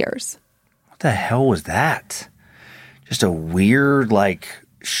 12 years. What the hell was that? Just a weird, like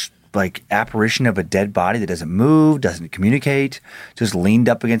apparition of a dead body that doesn't move, doesn't communicate, just leaned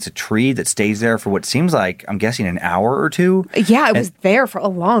up against a tree that stays there for what seems like, I'm guessing, an hour or two. Yeah, it was there for a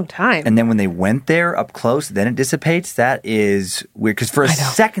long time. And then when they went there up close, then it dissipates. That is weird. Because for a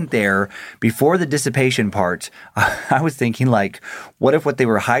second there, before the dissipation part, I was thinking, like, what if what they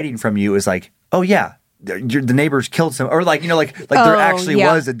were hiding from you is like, oh, yeah, the neighbors killed some, or like, you know, like there actually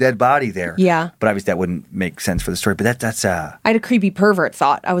was a dead body there. Yeah. But obviously that wouldn't make sense for the story. But that's I had a creepy pervert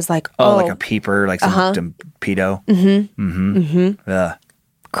thought. I was like, like a peeper, like some pedo.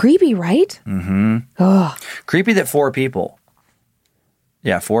 Creepy, right? Creepy that 4 people.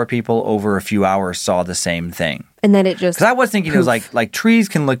 Yeah, 4 people over a few hours saw the same thing. And then it just... Because I was thinking it was like trees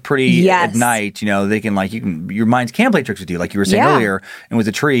can look pretty at night. You know, they can your minds can play tricks with you. Like you were saying earlier. And with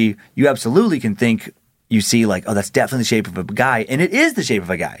a tree, you absolutely can think... You see, like, oh, that's definitely the shape of a guy. And it is the shape of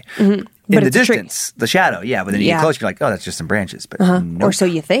a guy. In the distance, the shadow. Yeah, but then you get close, you're like, oh, that's just some branches. But nope. Or so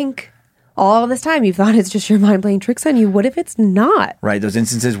you think. All this time, you've thought it's just your mind playing tricks on you. What if it's not? Right. Those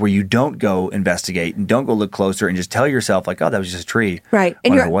instances where you don't go investigate and don't go look closer and just tell yourself, like, oh, that was just a tree. Right.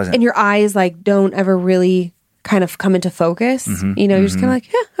 And your eyes, like, don't ever really kind of come into focus. You know, you're just kind of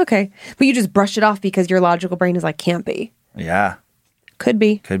like, yeah, okay. But you just brush it off because your logical brain is like, can't be. Yeah. Could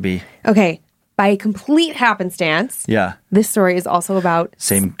be. Could be. Okay. By complete happenstance, this story is also about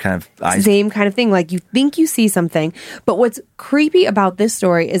same kind of eyes. Same kind of thing. Like you think you see something, but what's creepy about this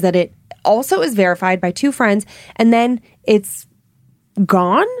story is that it also is verified by 2 friends, and then it's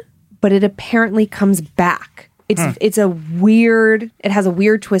gone, but it apparently comes back. It's a weird. It has a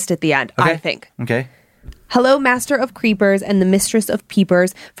weird twist at the end. Okay. I think. Okay. Hello, Master of Creepers and the Mistress of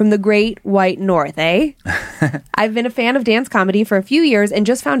Peepers from the Great White North, eh? I've been a fan of dance comedy for a few years and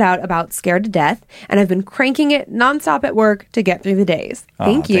just found out about Scared to Death, and I've been cranking it nonstop at work to get through the days.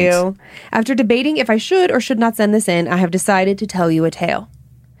 Thank you. Thanks. After debating if I should or should not send this in, I have decided to tell you a tale.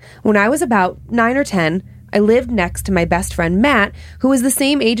 When I was about 9 or 10, I lived next to my best friend Matt, who was the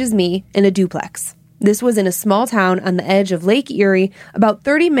same age as me, in a duplex. This was in a small town on the edge of Lake Erie, about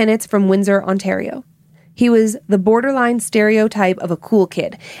 30 minutes from Windsor, Ontario. He was the borderline stereotype of a cool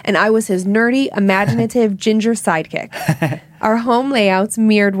kid, and I was his nerdy, imaginative ginger sidekick. Our home layouts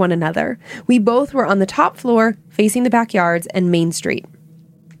mirrored one another. We both were on the top floor, facing the backyards and Main Street.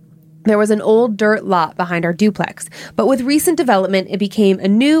 There was an old dirt lot behind our duplex, but with recent development, it became a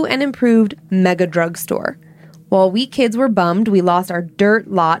new and improved mega drugstore. While we kids were bummed we lost our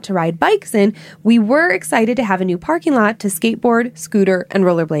dirt lot to ride bikes in, we were excited to have a new parking lot to skateboard, scooter, and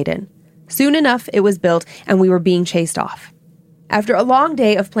rollerblade in. Soon enough, it was built, and we were being chased off. After a long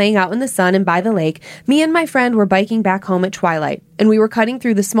day of playing out in the sun and by the lake, me and my friend were biking back home at twilight, and we were cutting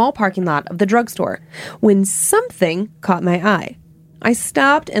through the small parking lot of the drugstore, when something caught my eye. I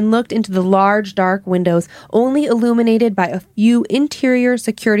stopped and looked into the large, dark windows, only illuminated by a few interior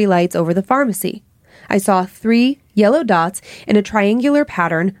security lights over the pharmacy. I saw 3 yellow dots in a triangular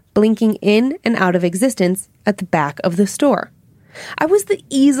pattern blinking in and out of existence at the back of the store. I was the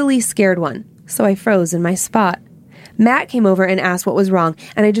easily scared one, so I froze in my spot. Matt came over and asked what was wrong,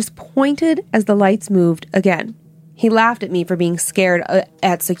 and I just pointed as the lights moved again. He laughed at me for being scared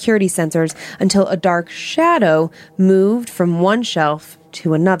at security sensors until a dark shadow moved from one shelf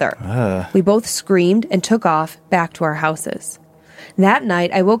to another. We both screamed and took off back to our houses. That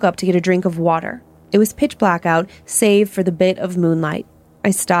night, I woke up to get a drink of water. It was pitch black out, save for the bit of moonlight. I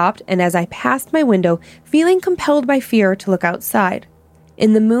stopped, and as I passed my window, feeling compelled by fear to look outside.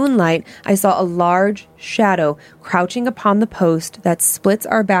 In the moonlight, I saw a large shadow crouching upon the post that splits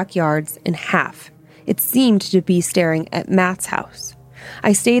our backyards in half. It seemed to be staring at Matt's house.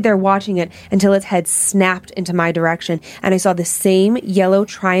 I stayed there watching it until its head snapped into my direction, and I saw the same yellow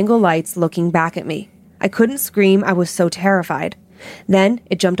triangle lights looking back at me. I couldn't scream, I was so terrified. Then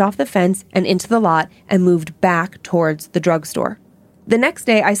it jumped off the fence and into the lot and moved back towards the drugstore. The next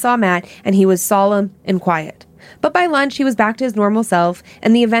day, I saw Matt, and he was solemn and quiet. But by lunch, he was back to his normal self,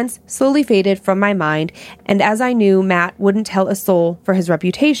 and the events slowly faded from my mind, and as I knew, Matt wouldn't tell a soul for his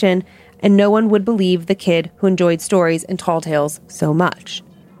reputation, and no one would believe the kid who enjoyed stories and tall tales so much.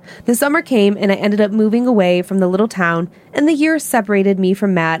 The summer came, and I ended up moving away from the little town, and the years separated me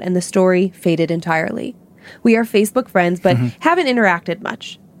from Matt, and the story faded entirely. We are Facebook friends, but haven't interacted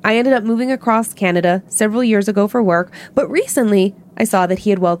much. I ended up moving across Canada several years ago for work, but recently I saw that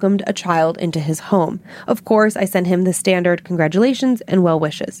he had welcomed a child into his home. Of course, I sent him the standard congratulations and well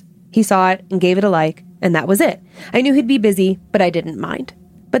wishes. He saw it and gave it a like, and that was it. I knew he'd be busy, but I didn't mind.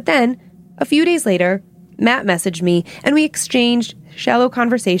 But then, a few days later, Matt messaged me, and we exchanged shallow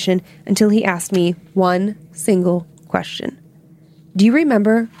conversation until he asked me one single question. Do you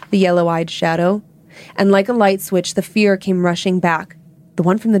remember the yellow-eyed shadow? And like a light switch, the fear came rushing back. The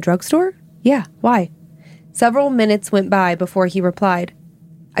one from the drugstore? Yeah, why? Several minutes went by before he replied.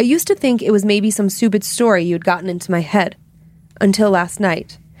 I used to think it was maybe some stupid story you'd gotten into my head. Until last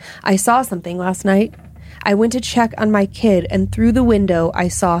night. I saw something last night. I went to check on my kid, and through the window I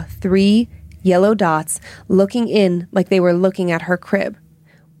saw 3 yellow dots looking in like they were looking at her crib.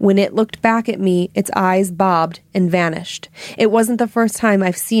 When it looked back at me, its eyes bobbed and vanished. It wasn't the first time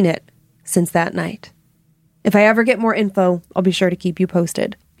I've seen it since that night. If I ever get more info, I'll be sure to keep you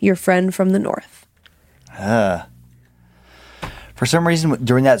posted. Your friend from the north. For some reason,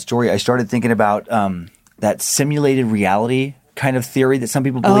 during that story, I started thinking about that simulated reality kind of theory that some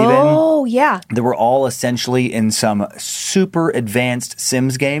people believe in. Oh, yeah. That we're all essentially in some super advanced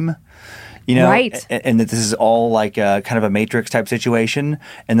Sims game. You know, right. And that this is all like a kind of a Matrix type situation.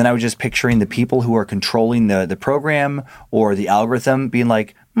 And then I was just picturing the people who are controlling the program or the algorithm being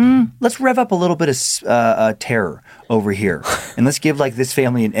like, let's rev up a little bit of terror over here. And let's give like this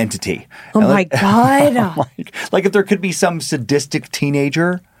family an entity. Oh my God. like if there could be some sadistic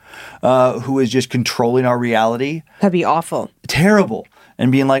teenager who is just controlling our reality. That'd be awful. Terrible.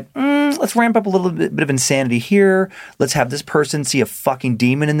 And being like, let's ramp up a little bit of insanity here. Let's have this person see a fucking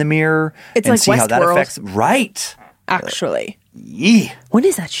demon in the mirror. It's and like see how that Westworld. affects. Right. Actually. Yeah. When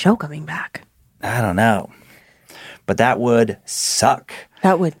is that show coming back? I don't know. But that would suck.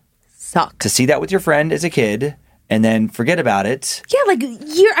 That would suck. To see that with your friend as a kid and then forget about it. Yeah, like,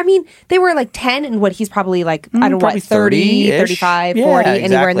 they were like 10 and what, he's probably like, I don't know Probably what, 30, 30-ish. 35, Yeah, 40,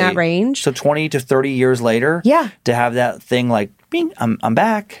 anywhere in that exactly. range. So 20 to 30 years later. Yeah. To have that thing like, bing, I'm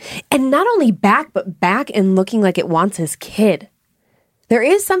back. And not only back, but back and looking like it wants his kid. There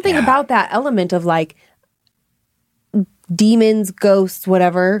is something about that element of like demons, ghosts,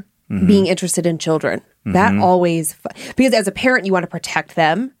 whatever, being interested in children. That always, because as a parent, you want to protect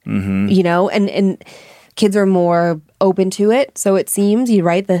them, you know, and kids are more open to it. So it seems, you're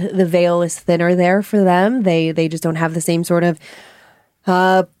right, the veil is thinner there for them. They just don't have the same sort of,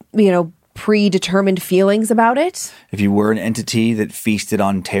 predetermined feelings about it. If you were an entity that feasted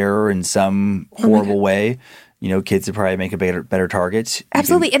on terror in some horrible way, you know, kids would probably make a better target.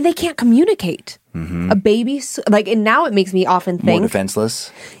 Absolutely. And they can't communicate. A baby, and now it makes me often More think. defenseless.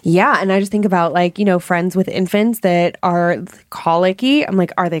 Yeah. And I just think about friends with infants that are colicky. I'm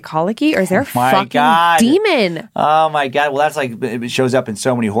like, are they colicky or is there a fucking God. demon? Oh my God. Well, that's like, it shows up in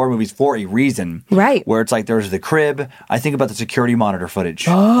so many horror movies for a reason. Right. Where it's like, there's the crib. I think about the security monitor footage,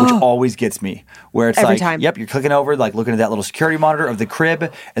 which always gets me. Where it's Every like, time. Yep, you're clicking over, like looking at that little security monitor of the crib.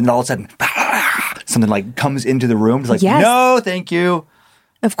 And then all of a sudden, something like comes into the room. It's like, Yes. no, thank you.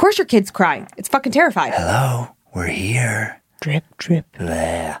 Of course your kid's crying. It's fucking terrifying. Hello, we're here. Drip, drip.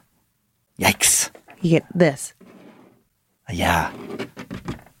 Bleh. Yikes. You get this. Yeah.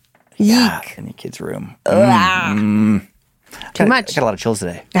 Yeek. In the kid's room. Too much. I got a lot of chills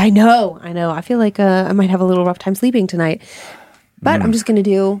today. I know. I feel like I might have a little rough time sleeping tonight. But I'm just going to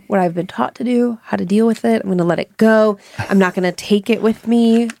do what I've been taught to do, how to deal with it. I'm going to let it go. I'm not going to take it with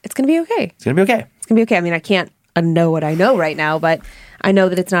me. It's going to be okay. It's going to be okay. It's going to be okay. I mean, I can't know what I know right now, but I know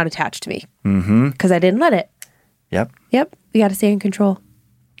that it's not attached to me. Because I didn't let it. Yep. Yep. We got to stay in control.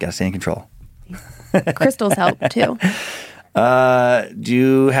 Got to stay in control. Crystals help too. Do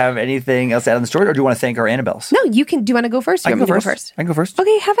you have anything else to add on the story, or do you want to thank our Annabelles? No, you can. Do you want to go first? I can go first. first. I can go first.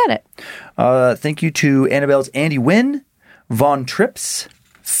 Okay, have at it. Thank you to Annabelle's Andy Wynn, Vaughn Trips,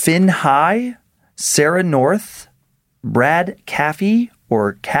 Finn High, Sarah North, Brad Caffey,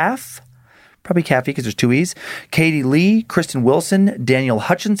 or Caff, probably Caffey because there's 2 E's, Katie Lee, Kristen Wilson, Daniel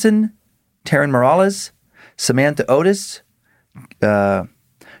Hutchinson, Taryn Morales, Samantha Otis, Kaylin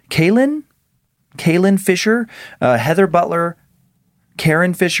Fisher, Heather Butler,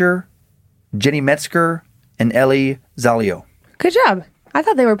 Karen Fisher, Jenny Metzger, and Ellie Zalio. Good job. I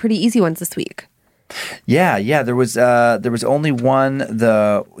thought they were pretty easy ones this week. Yeah. There was only one,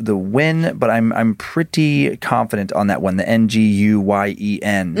 the win, but I'm pretty confident on that one. The Nguyen.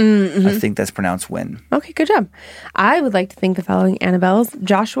 I think that's pronounced win. Okay, good job. I would like to thank the following Annabelles: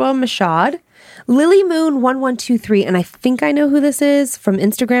 Joshua Mashad, Lily Moon 1123, and I think I know who this is from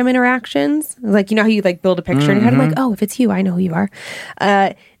Instagram interactions. Like, you know how you like build a picture in your head? I'm like, oh, if it's you, I know who you are.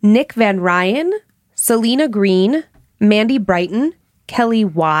 Nick Van Ryan, Selena Green, Mandy Brighton, Kelly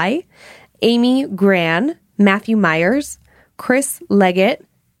Y, Amy Gran, Matthew Myers, Chris Leggett,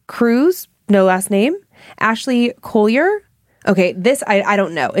 Cruz, no last name, Ashley Collier. Okay, this I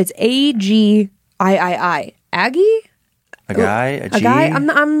don't know. It's Agii. Aggie? A guy? A G? guy?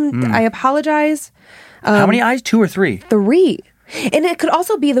 I apologize. How many I's? 2 or 3? 3. And it could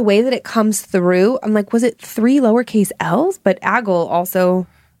also be the way that it comes through. I'm like, was it 3 lowercase L's? But Aggle also.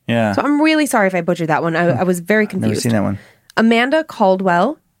 Yeah. So I'm really sorry if I butchered that one. I was very confused. Never seen that one. Amanda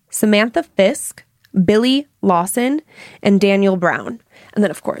Caldwell, Samantha Fisk, Billy Lawson, and Daniel Brown. And then,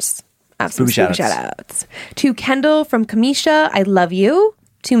 of course, I have some Spoopy shout-outs. To Kendall from Kamisha, I love you.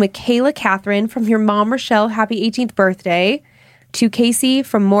 To Michaela Catherine from your mom, Rochelle, happy 18th birthday. To Casey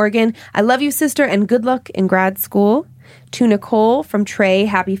from Morgan, I love you, sister, and good luck in grad school. To Nicole from Trey,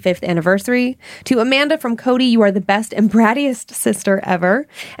 happy 5th anniversary. To Amanda from Cody, you are the best and brattiest sister ever.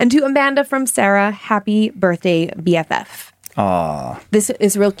 And to Amanda from Sarah, happy birthday, BFF. Aw. This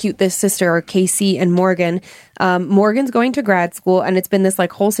is real cute. This sister, Casey and Morgan. Morgan's going to grad school, and it's been this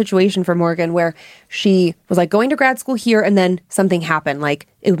like whole situation for Morgan where she was like going to grad school here, and then something happened. Like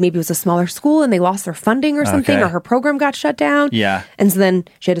maybe it was a smaller school, and they lost their funding or something, Okay. or her program got shut down. Yeah. And so then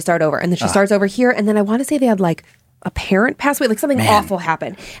she had to start over, and then she starts over here, and then I want to say they had like a parent pass away, like something awful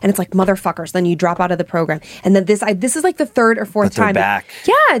happened, and it's like motherfuckers. Then you drop out of the program, and then this is like the 3rd or 4th But they're time back.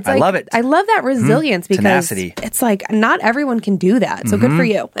 Yeah, it's I like, love it. I love that resilience because Tenacity. it's like not everyone can do that. So good for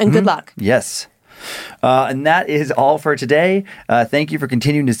you and good luck. Yes. And that is all for today. Thank you for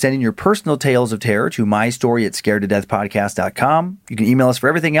continuing to send in your personal tales of terror to mystory@scaredtodeathpodcast.com. You can email us for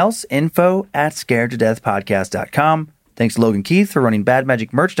everything else, info@scaredtodeathpodcast.com. Thanks to Logan Keith for running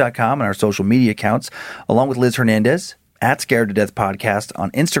badmagicmerch.com and our social media accounts, along with Liz Hernandez at Scared to Death Podcast on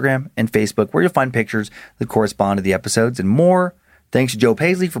Instagram and Facebook, where you'll find pictures that correspond to the episodes and more. Thanks to Joe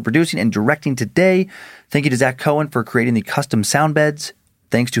Paisley for producing and directing today. Thank you to Zach Cohen for creating the custom sound beds.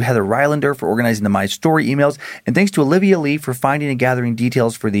 Thanks to Heather Rylander for organizing the My Story emails. And thanks to Olivia Lee for finding and gathering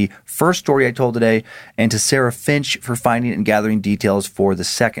details for the first story I told today. And to Sarah Finch for finding and gathering details for the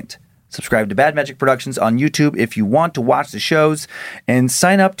second. Subscribe to Bad Magic Productions on YouTube if you want to watch the shows. And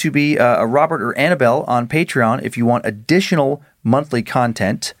sign up to be a Robert or Annabelle on Patreon if you want additional monthly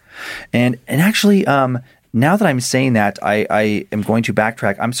content. And actually, now that I'm saying that, I am going to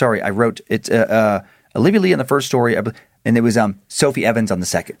backtrack. I'm sorry. I wrote it's Olivia Lee on the first story, and it was Sophie Evans on the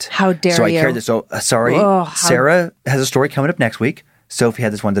second. How dare so you. I carried this. So sorry. Sarah has a story coming up next week. Sophie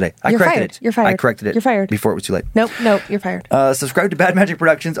had this one today. I You're corrected fired. it. You're fired. I corrected it. You're fired. Before it was too late. Nope, you're fired. Subscribe to Bad Magic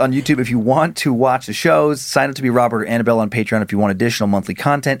Productions on YouTube if you want to watch the shows. Sign up to be Robert or Annabelle on Patreon if you want additional monthly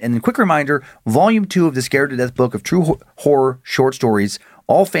content. And then quick reminder, Volume 2 of the Scared to Death book of true horror short stories,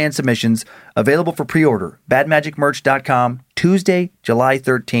 all fan submissions, available for pre-order. badmagicmerch.com, Tuesday, July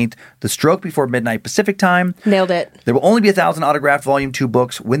 13th, the stroke before midnight Pacific time. Nailed it. There will only be 1,000 autographed Volume 2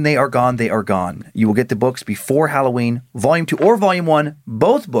 books. When they are gone, they are gone. You will get the books before Halloween, Volume 2 or Volume 1,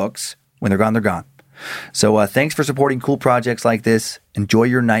 both books. When they're gone, they're gone. So thanks for supporting cool projects like this. Enjoy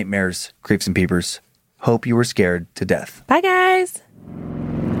your nightmares, creeps and peepers. Hope you were scared to death. Bye, guys.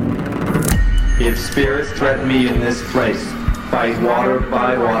 If spirits threaten me in this place, fight water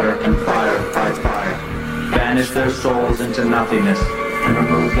by water and fire by fire. Banish their souls into nothingness and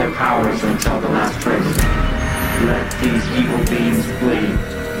remove their powers until the last trace. Let these evil beings flee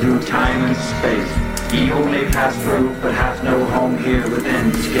through time and space. Evil may pass through, but hath no home here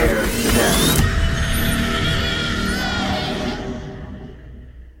within, scared to death.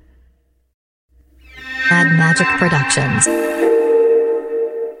 Bad Magic Productions.